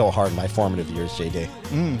hit me so hard in my formative years, JD.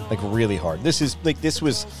 Like really hard. This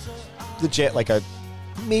was legit like a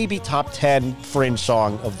maybe top 10 fringe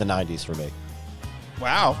song of the 90s for me.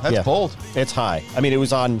 Wow, that's bold. It's high. I mean, it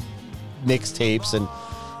was on mixtapes and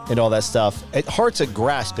all that stuff. It's hard to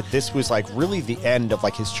grasp, but this was like really the end of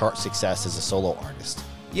like his chart success as a solo artist.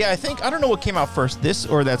 Yeah, I don't know what came out first, this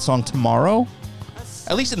or that song Tomorrow,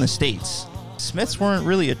 at least in the States. Smiths weren't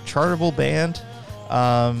really a chartable band.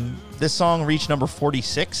 This song reached number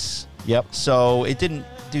 46. Yep. So it didn't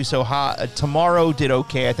do so hot. Tomorrow did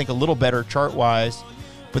okay, I think a little better chart-wise,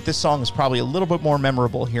 but this song is probably a little bit more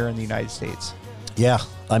memorable here in the United States. Yeah.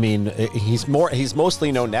 I mean, he's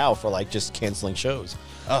mostly known now for like just canceling shows.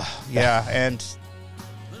 Yeah, and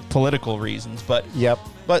political reasons. But Yep.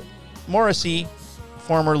 But Morrissey,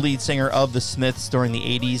 former lead singer of the Smiths during the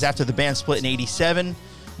 80s, after the band split in 87,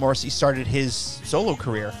 Morrissey started his solo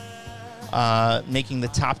career, making the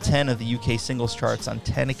top 10 of the UK singles charts on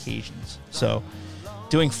 10 occasions. So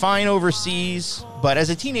doing fine overseas. But as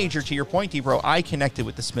a teenager, to your point, Debro, I connected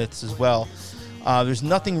with the Smiths as well. There's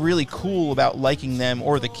nothing really cool about liking them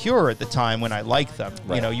or The Cure at the time when I liked them.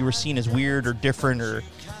 Right. You were seen as weird or different or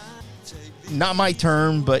not my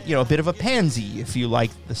term, but, a bit of a pansy if you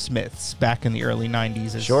liked the Smiths back in the early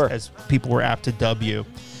 90s as people were apt to dub you.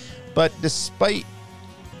 But despite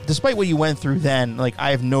what you went through then, like,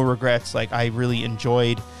 I have no regrets. Like, I really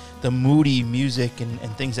enjoyed the moody music and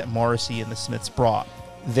things that Morrissey and the Smiths brought.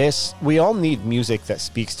 We all need music that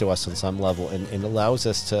speaks to us on some level and allows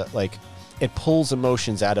us to, like, it pulls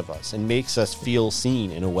emotions out of us and makes us feel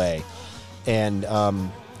seen in a way. And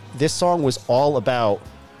this song was all about,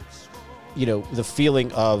 the feeling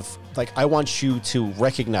of, like, I want you to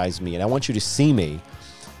recognize me and I want you to see me,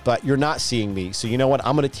 but you're not seeing me. So you know what?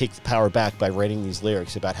 I'm going to take the power back by writing these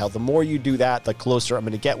lyrics about how the more you do that, the closer I'm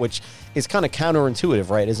going to get, which is kind of counterintuitive,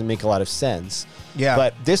 right? It doesn't make a lot of sense. Yeah.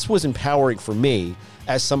 But this was empowering for me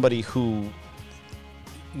as somebody who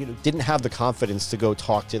didn't have the confidence to go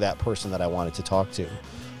talk to that person that I wanted to talk to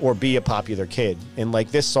or be a popular kid. And like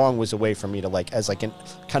this song was a way for me to like, as like an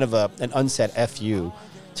kind of an unsaid FU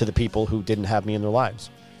to the people who didn't have me in their lives.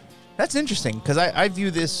 That's interesting because I view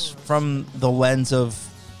this from the lens of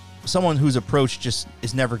someone whose approach just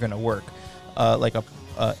is never going to work. Like a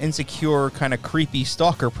insecure kind of creepy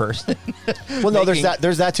stalker person. Well, no,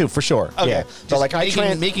 there's that too, for sure. Okay. Yeah. Just So like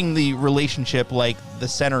making the relationship like the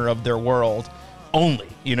center of their world only.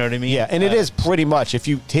 You know what I mean? Yeah, and it is pretty much, if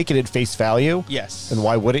you take it at face value. Yes. And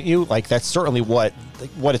why wouldn't you? Like, that's certainly what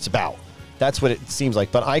it's about. That's what it seems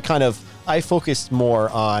like. But I focused more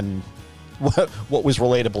on what was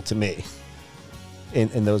relatable to me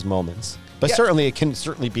in those moments. But certainly it can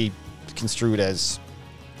certainly be construed as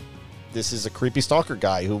this is a creepy stalker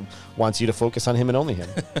guy who wants you to focus on him and only him.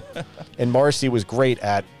 And Morrissey was great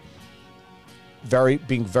at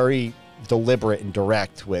being very deliberate and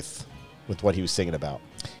direct with what he was singing about.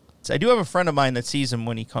 So I do have a friend of mine that sees him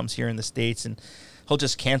when he comes here in the States, and he'll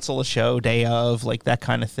just cancel a show day of, like that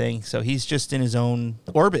kind of thing. So he's just in his own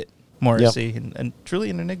orbit, Morrissey, and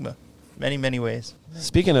truly an enigma, many, many ways.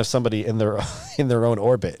 Speaking of somebody in their own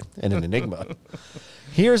orbit and an enigma,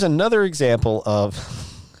 here's another example of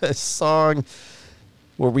a song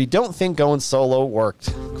where we don't think going solo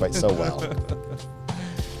worked quite so well.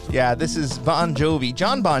 Yeah, this is John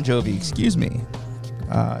Bon Jovi, excuse me.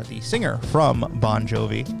 The singer from Bon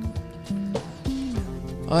Jovi.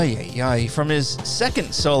 From his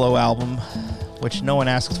second solo album, which no one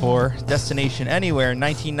asked for, Destination Anywhere,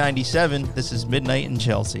 1997, this is Midnight in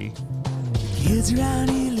Chelsea. Kids around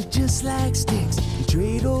here look just like sticks.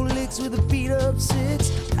 Trade old licks with a beat up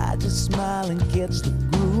six. I just smile and catch the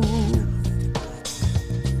groove.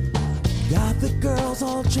 Got the girls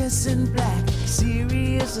all dressed in black,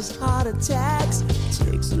 serious as heart attacks.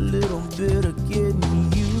 Takes a little bit of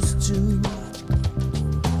getting used to.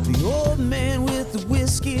 The old man with the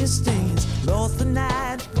whiskey stains lost the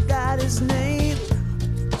night, forgot his name.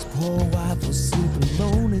 His poor wife was sleeping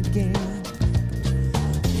alone again.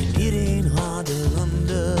 And it ain't hard to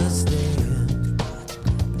understand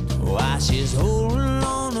why she's holding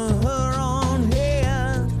on to her own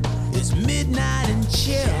hand. It's midnight in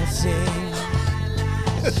Chelsea.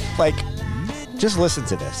 Like, just listen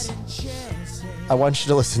to this. I want you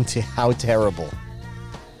to listen to how terrible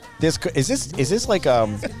this is. This like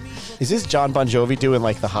is this John Bon Jovi doing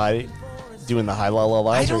like the high la la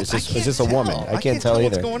lines, or is this a woman? I can't tell either.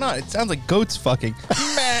 What's going on? It sounds like goats fucking.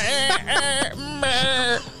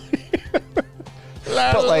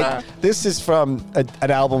 But like, this is from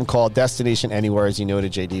an album called Destination Anywhere, as you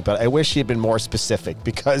noted, JD. But I wish he had been more specific,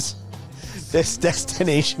 because this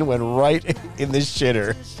destination went right in the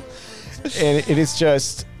shitter, and it is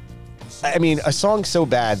just. I mean, a song so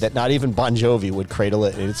bad that not even Bon Jovi would cradle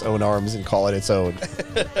it in its own arms and call it its own.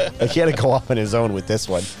 Like, he had to go off on his own with this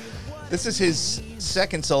one. This is his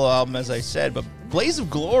second solo album, as I said, but Blaze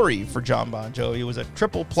of Glory for John Bon Jovi was a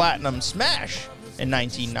triple platinum smash in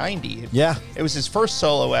 1990. Yeah. It was his first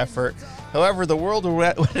solo effort. However, the world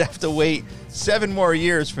would have to wait 7 more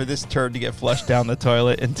years for this turd to get flushed down the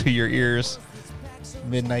toilet into your ears.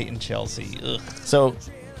 Midnight in Chelsea. Ugh. So,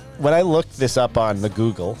 when I looked this up on the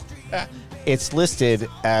Google, it's listed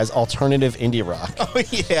as alternative indie rock.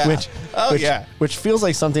 Oh, yeah. Which feels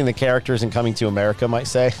like something the characters in Coming to America might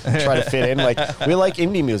say. Try to fit in. Like, we like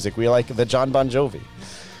indie music. We like the John Bon Jovi.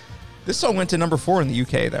 This song went to number 4 in the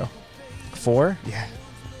UK, though. 4? Yeah.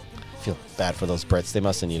 I feel bad for those Brits. They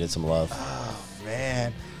must have needed some love. Oh,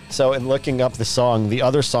 man. So, in looking up the song, the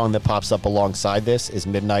other song that pops up alongside this is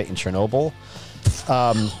Midnight in Chernobyl,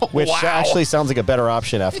 which actually sounds like a better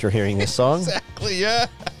option after hearing this song. Exactly, yeah.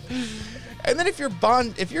 And then if you're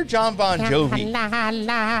John Bon Jovi,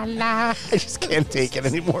 I just can't take it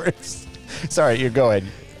anymore. Sorry, you go ahead.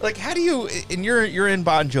 like, how do you? And you're in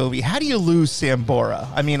Bon Jovi. How do you lose Sambora?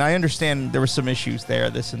 I mean, I understand there were some issues there,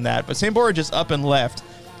 this and that, but Sambora just up and left.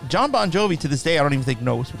 John Bon Jovi, to this day, I don't even think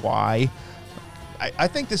knows why. I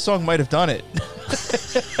think this song might have done it.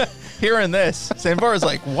 Hearing this, Sambora's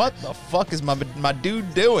like, what the fuck is my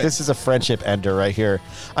dude doing? This is a friendship ender right here.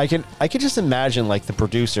 I can just imagine, like, the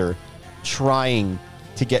producer trying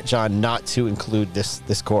to get John not to include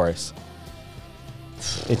this chorus.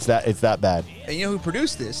 It's that bad. And you know who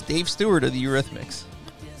produced this? Dave Stewart of the Eurythmics.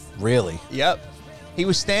 Really? Yep.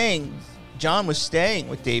 John was staying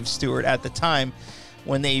with Dave Stewart at the time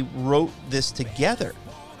when they wrote this together.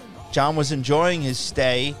 John was enjoying his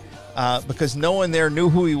stay because no one there knew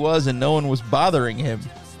who he was and no one was bothering him.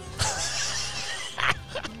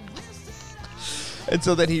 And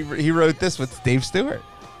so then he wrote this with Dave Stewart.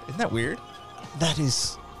 Isn't that weird? That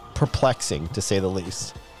is perplexing, to say the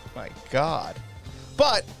least. My God.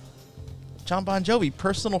 But John Bon Jovi,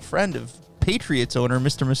 personal friend of Patriots owner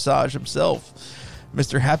Mr. Massage himself,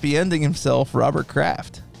 Mr. Happy Ending himself, Robert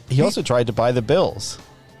Kraft. He also tried to buy the Bills.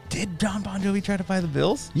 Did John Bon Jovi try to buy the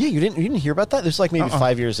Bills? Yeah, you didn't hear about that? This was like maybe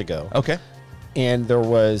 5 years ago. Okay. And there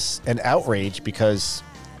was an outrage because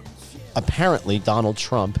apparently Donald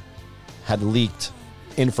Trump had leaked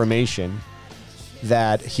information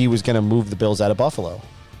that he was going to move the Bills out of Buffalo.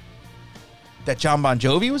 That John Bon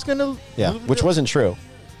Jovi was going to which wasn't true.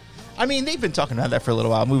 I mean, they've been talking about that for a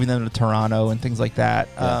little while, moving them to Toronto and things like that.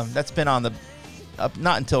 Yeah. That's been on the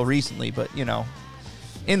not until recently, but, you know,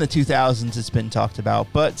 in the 2000s it's been talked about.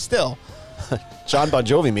 But still. John Bon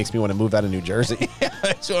Jovi makes me want to move out of New Jersey.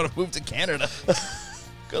 I just want to move to Canada.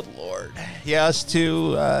 Good Lord. Yeah, us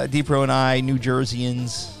too, Deepro and I, New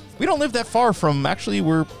Jerseyans. We don't live that far from, actually,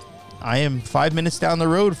 I am 5 minutes down the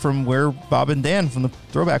road from where Bob and Dan from the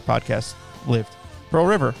Throwback Podcast lived. Pearl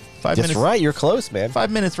River. 5 minutes. That's right. You're close, man.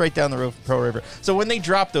 5 minutes right down the road from Pearl River. So when they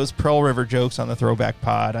drop those Pearl River jokes on the Throwback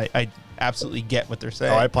Pod, I absolutely get what they're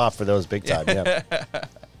saying. Oh, I pop for those big time, yeah.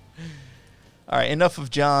 All right, enough of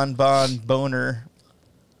John Bon Boner.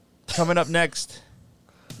 Coming up next,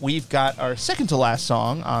 we've got our second to last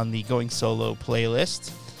song on the Going Solo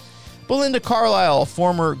playlist. Belinda Carlisle,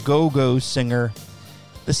 former go-go singer.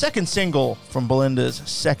 The second single from Belinda's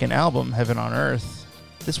second album, Heaven on Earth.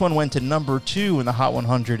 This one went to number 2 in the Hot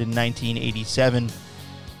 100 in 1987.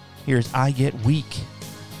 Here's I Get Weak.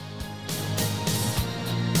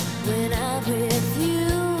 When I'm with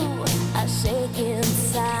you, I shake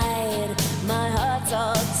inside. My heart's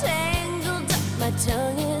all tangled up, my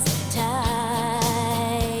tongue is tied.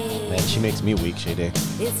 makes me weak, JD.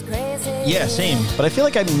 It's crazy. Yeah, same. But I feel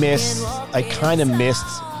like I kind of missed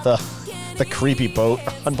the creepy boat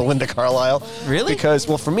on Belinda Carlisle. Really? Because,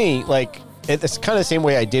 well, for me, like, it's kind of the same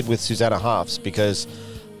way I did with Susanna Hoffs, because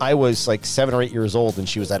I was like 7 or 8 years old and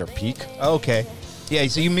she was at her peak. Okay. Yeah,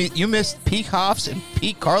 so you missed peak Hoffs and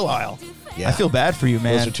peak Carlisle. Yeah. I feel bad for you,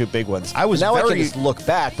 man. Those are two big ones. I was now I very- can just look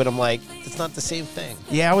back, but I'm like, it's not the same thing.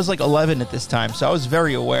 Yeah, I was like 11 at this time, so I was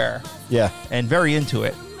very aware Yeah. and very into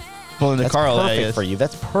it. Belinda That's Carlisle perfect is. for you.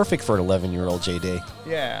 That's perfect for an 11-year-old JD.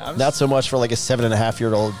 Yeah. Not so much for like a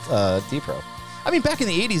 7.5-year-old D-Pro. I mean, back in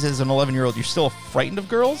the 80s as an 11-year-old, you're still frightened of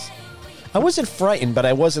girls? I wasn't frightened, but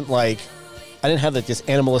I wasn't like, I didn't have like this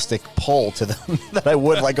animalistic pull to them that I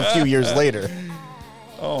would like a few years later.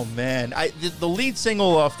 Oh, man. The lead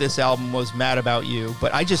single off this album was Mad About You,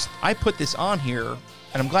 but I put this on here,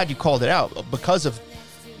 and I'm glad you called it out, because of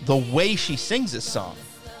the way she sings this song.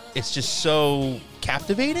 It's just so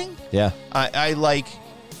captivating. Yeah.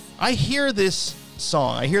 I hear this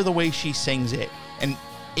song, I hear the way she sings it, and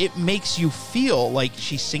it makes you feel like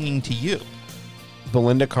she's singing to you.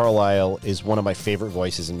 Belinda Carlisle is one of my favorite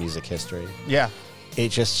voices in music history. Yeah.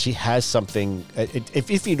 She has something,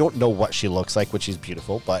 if you don't know what she looks like, which is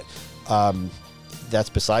beautiful, but that's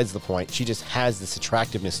besides the point. She just has this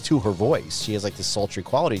attractiveness to her voice. She has like this sultry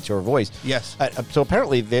quality to her voice. Yes. So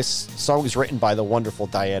apparently this song was written by the wonderful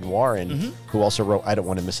Diane Warren, who also wrote I Don't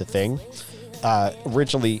Want to Miss a Thing.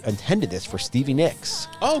 Originally intended this for Stevie Nicks,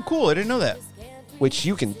 Oh, cool. I didn't know that. which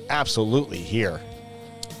you can absolutely hear.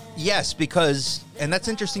 Yes, because, and that's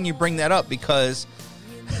interesting you bring that up, because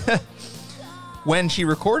when she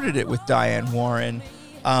recorded it with Diane Warren,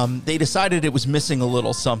 they decided it was missing a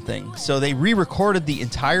little something. So they re-recorded the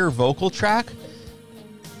entire vocal track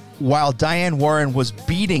while Diane Warren was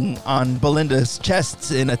beating on Belinda's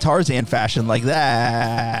chests in a Tarzan fashion like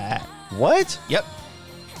that. What? Yep.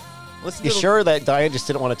 Listen You to the- sure that Diane just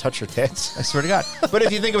didn't want to touch her tits? I swear to God. But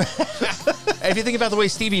if you think about the way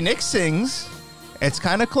Stevie Nicks sings, it's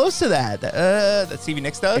kind of close to that Stevie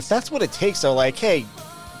Nicks does. If that's what it takes, so like, hey,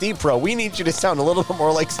 D-Pro, we need you to sound a little bit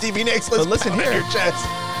more like Stevie Nicks. Let's But listen pound on here. your chest.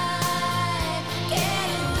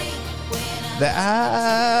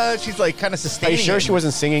 She's like kind of Are sustaining. you sure it. she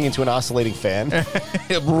wasn't singing into an oscillating fan? I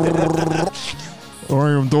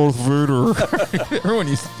am Darth Vader. Everyone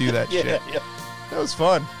used to do that shit. yeah. That was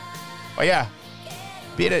fun. Oh yeah,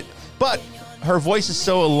 beat it. But her voice is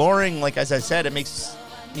so alluring. Like as I said, it makes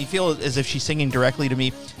me feel as if she's singing directly to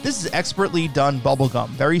me. This is expertly done bubblegum.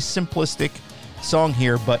 Very simplistic song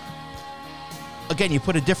here, but again, you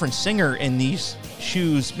put a different singer in these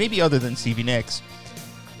shoes, maybe other than Stevie Nicks,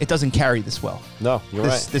 it doesn't carry this well. No, you're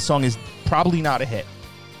right. This song is probably not a hit.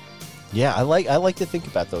 Yeah, I like to think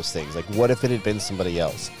about those things. Like, what if it had been somebody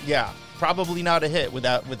else? Yeah, probably not a hit with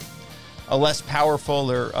a less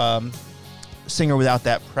powerful or singer without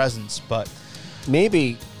that presence. But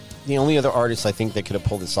Maybe the only other artist I think that could have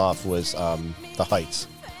pulled this off was The Heights.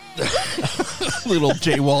 little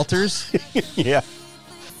Jay Walters, Yeah.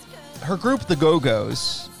 her group, the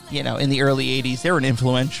Go-Go's, in the early 80s, they were an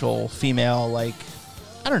influential female, like,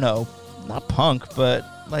 I don't know, not punk, but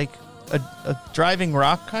like a driving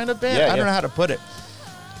rock kind of band. Yeah, I don't know how to put it.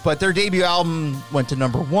 But their debut album went to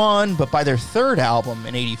 #1, but by their third album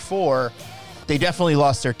in 84, they definitely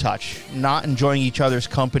lost their touch, not enjoying each other's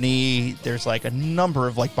company. There's like a number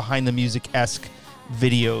of like behind the music-esque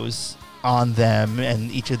videos on them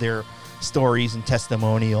and each of their stories and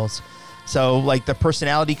testimonials. So like the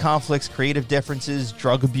personality conflicts, creative differences,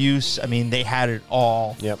 drug abuse, I mean, they had it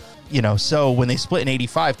all. Yep. So when they split in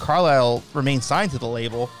 85, Carlisle remained signed to the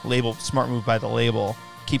label, smart move by the label,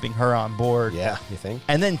 keeping her on board. Yeah, you think?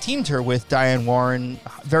 And then teamed her with Diane Warren,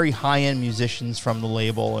 very high-end musicians from the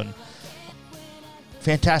label, and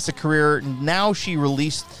fantastic career. Now she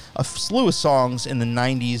released a slew of songs in the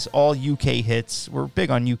 90s, all UK hits. We're big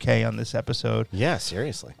on UK on this episode. Yeah,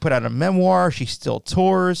 seriously. Put out a memoir. She still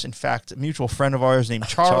tours. In fact, a mutual friend of ours named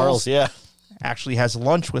Charles yeah. actually has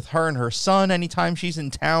lunch with her and her son anytime she's in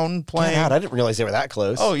town playing. Get out. I didn't realize they were that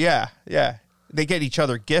close. Oh, yeah, yeah. They get each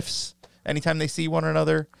other gifts anytime they see one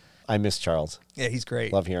another. I miss Charles. Yeah, he's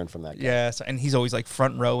great. Love hearing from that guy. Yes, and he's always like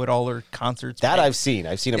front row at all her concerts. That I've seen.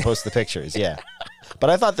 I've seen him post the pictures, yeah. But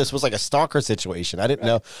I thought this was like a stalker situation. I didn't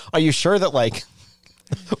know. Are you sure that like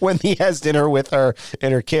when he has dinner with her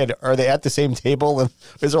and her kid, are they at the same table? And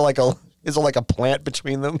is there like a plant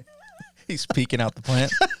between them? He's peeking out the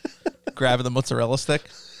plant, grabbing the mozzarella stick.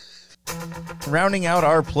 Rounding out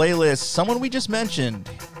our playlist, someone we just mentioned.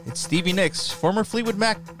 It's Stevie Nicks, former Fleetwood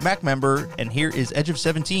Mac member, and here is Edge of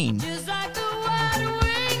 17. Just like the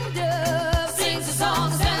white-winged dove sings a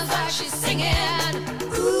song, sounds like she's singing.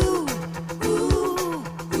 Ooh, ooh,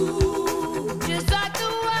 ooh.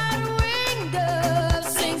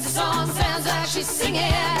 she's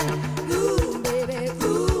singing. Ooh, baby,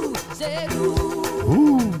 ooh, say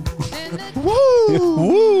ooh.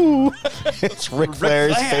 Woo! It's Ric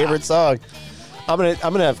Flair's Flair. favorite song. I'm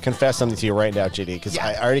gonna confess something to you right now, JD, because Yeah.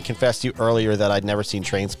 I already confessed to you earlier that I'd never seen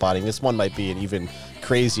Trainspotting. This one might be an even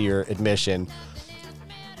crazier admission.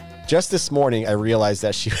 Just this morning, I realized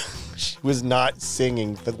that she was not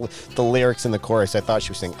singing the lyrics in the chorus. I thought she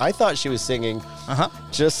was singing. I thought she was singing,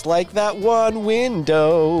 just like that one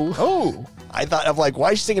window. Oh. I thought, I'm like,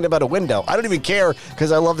 why is she singing about a window? I don't even care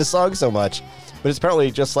because I love the song so much. But it's apparently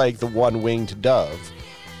just like the one-winged dove.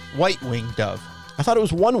 White-winged dove. I thought it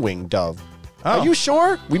was one-winged dove. Oh. Are you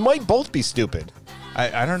sure? We might both be stupid.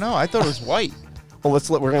 I don't know. I thought it was white. Well,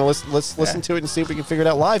 we're gonna listen to it and see if we can figure it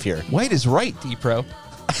out live here. White is right, D-Pro.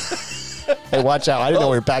 Hey, watch out! I didn't know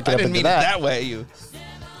we were backing I up didn't into mean that. it that way. You.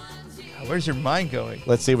 Where's your mind going?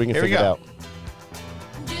 Let's see if we can Here we figure it go. out.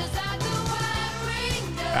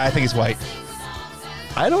 I think it's white.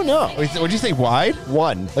 I don't know. What'd you say? Wide?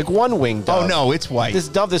 One, like one-winged dove. Oh no, it's white. This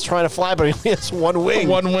dove that's trying to fly, but he has one wing.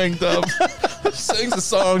 One-winged dove sings a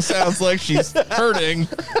song. Sounds like she's hurting.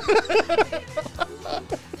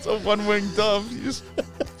 It's a one-winged dove. You just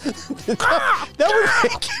That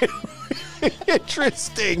would make it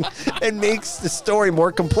interesting and makes the story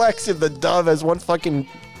more complex if the dove has one fucking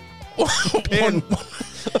pin.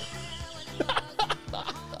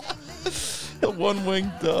 a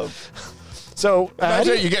one-winged dove. So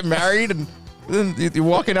Imagine you get married and then you're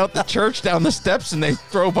walking out the church down the steps and they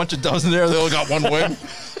throw a bunch of doves in there. They all got one wing.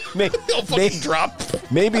 They'll fucking drop.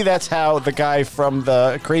 Maybe that's how the guy from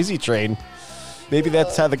the Crazy Train. Maybe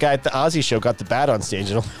that's how the guy at the Ozzy show got the bat on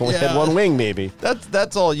stage and only had Yeah. one wing. Maybe.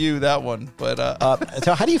 That's all you, that one. But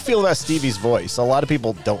So how do you feel about Stevie's voice? A lot of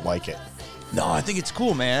people don't like it. no, I think it's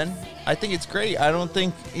cool, man. I think it's great. I don't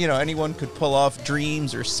think anyone could pull off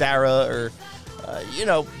Dreams or Sarah or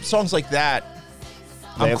songs like that.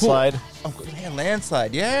 Landslide. I'm cool. Man,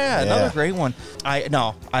 Landslide. Yeah, another great one.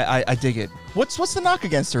 I dig it. What's the knock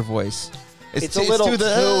against her voice? It's a little too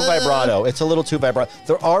vibrato. It's a little too vibrato.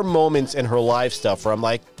 There are moments in her live stuff where I'm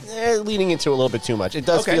like, leaning into it a little bit too much. It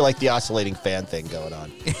does feel like the oscillating fan thing going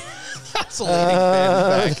on. Oscillating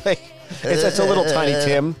fan, in fact. It's a little Tiny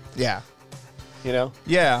Tim, Yeah. you know?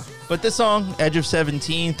 Yeah, but this song, Edge of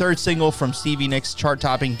 17, third single from Stevie Nicks'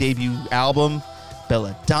 chart-topping debut album,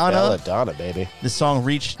 Belladonna. Belladonna, baby. This song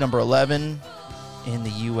reached number 11 in the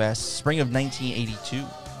U.S. spring of 1982.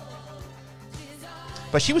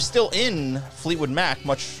 But she was still in Fleetwood Mac,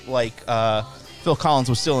 much like Phil Collins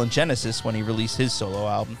was still in Genesis when he released his solo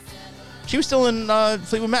album. She was still in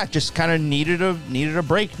Fleetwood Mac, just kind of needed a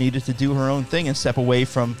break, needed to do her own thing and step away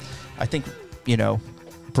from, I think,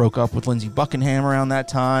 broke up with Lindsey Buckingham around that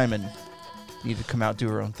time and needed to come out and do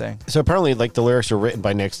her own thing. So apparently, like, the lyrics are written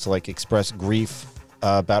by Nicks to, like, express grief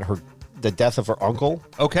about the death of her uncle.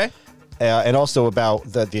 Okay. And also about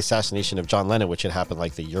the assassination of John Lennon, which had happened,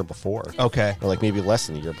 like, the year before. Okay. Or, like, maybe less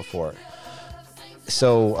than the year before.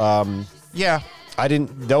 So, Yeah. I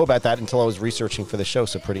didn't know about that until I was researching for the show,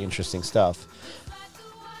 so pretty interesting stuff.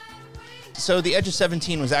 So The Edge of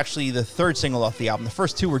 17 was actually the third single off the album. The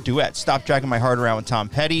first two were duets, Stop Dragging My Heart Around with Tom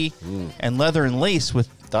Petty and Leather and Lace with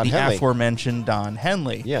Don the Henley. aforementioned Don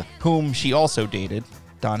Henley, Yeah. whom she also dated,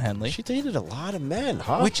 Don Henley. She dated a lot of men,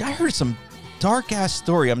 huh? Which I heard some dark-ass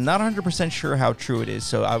story. I'm not 100% sure how true it is,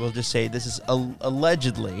 so I will just say this is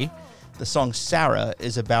allegedly, the song Sarah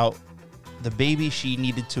is about the baby she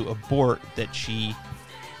needed to abort that she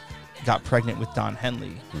got pregnant with Don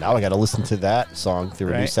Henley. Now I got to listen to that song through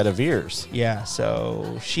a new Right. set of ears. Yeah,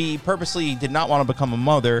 so she purposely did not want to become a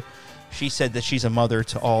mother. She said that she's a mother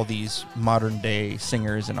to all these modern-day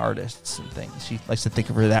singers and artists and things. She likes to think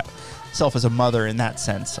of herself as a mother in that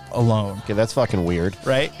sense alone. Okay, that's fucking weird.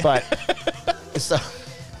 Right? But so,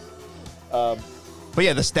 But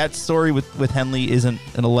yeah, that story with Henley isn't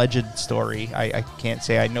an alleged story. I can't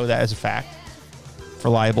say I know that as a fact for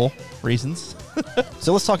libel reasons.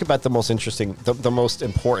 so let's talk about the most interesting, the most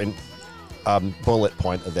important bullet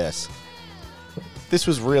point of this. This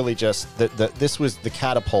was really just this was the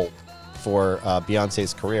catapult for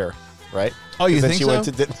Beyonce's career, right? Oh, you 'Cause then think she so?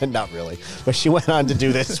 went to not really, but she went on to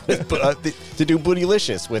do this with to do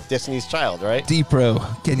Bootylicious with Destiny's Child, right? D-Pro,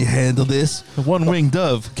 can you handle this? One-winged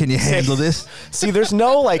dove, can you handle this? See, there's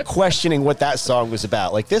no like questioning what that song was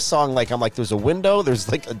about. Like this song, like I'm like, there's a window,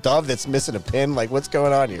 there's like a dove that's missing a pin. Like, what's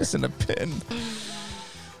going on here? Missing a pin.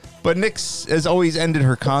 But Nicks has always ended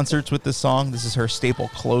her concerts with this song. This is her staple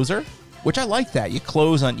closer, which I like that. You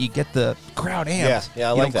get the crowd amped. Yeah,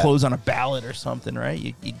 I you like don't that. close on a ballad or something, right?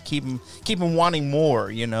 You keep them wanting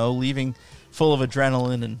more, leaving full of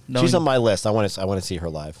adrenaline and knowing. She's on my list. I want to see her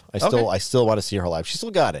live. I still want to see her live. She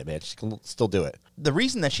still got it, man. She can still do it. The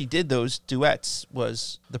reason that she did those duets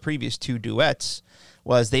was the previous 2 duets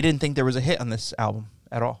was they didn't think there was a hit on this album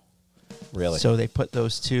at all. Really? So they put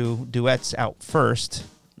those 2 duets out first,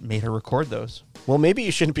 made her record those. Well, maybe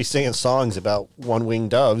you shouldn't be singing songs about one-winged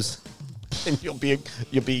doves, and you'll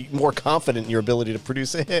be more confident in your ability to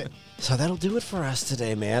produce a hit. So that'll do it for us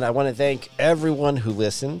today, man. I want to thank everyone who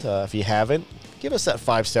listened. If you haven't, give us that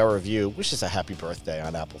 5-star review. Wish us a happy birthday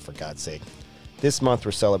on Apple, for God's sake. This month,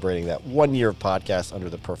 we're celebrating that 1 year of podcast under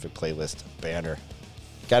the Perfect Playlist banner.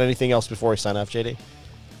 Got anything else before we sign off, JD?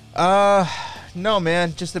 No,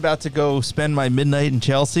 man. Just about to go spend my midnight in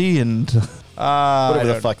Chelsea and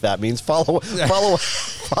Whatever the fuck that means. Follow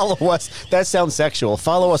us. That sounds sexual.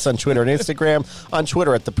 Follow us on Twitter and Instagram. On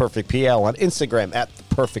Twitter at The Perfect PL. On Instagram at The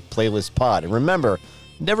Perfect Playlist Pod. And remember,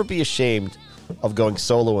 never be ashamed of going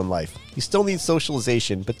solo in life. You still need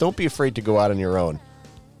socialization, but don't be afraid to go out on your own.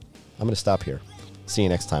 I'm going to stop here. See you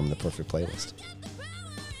next time in The Perfect Playlist.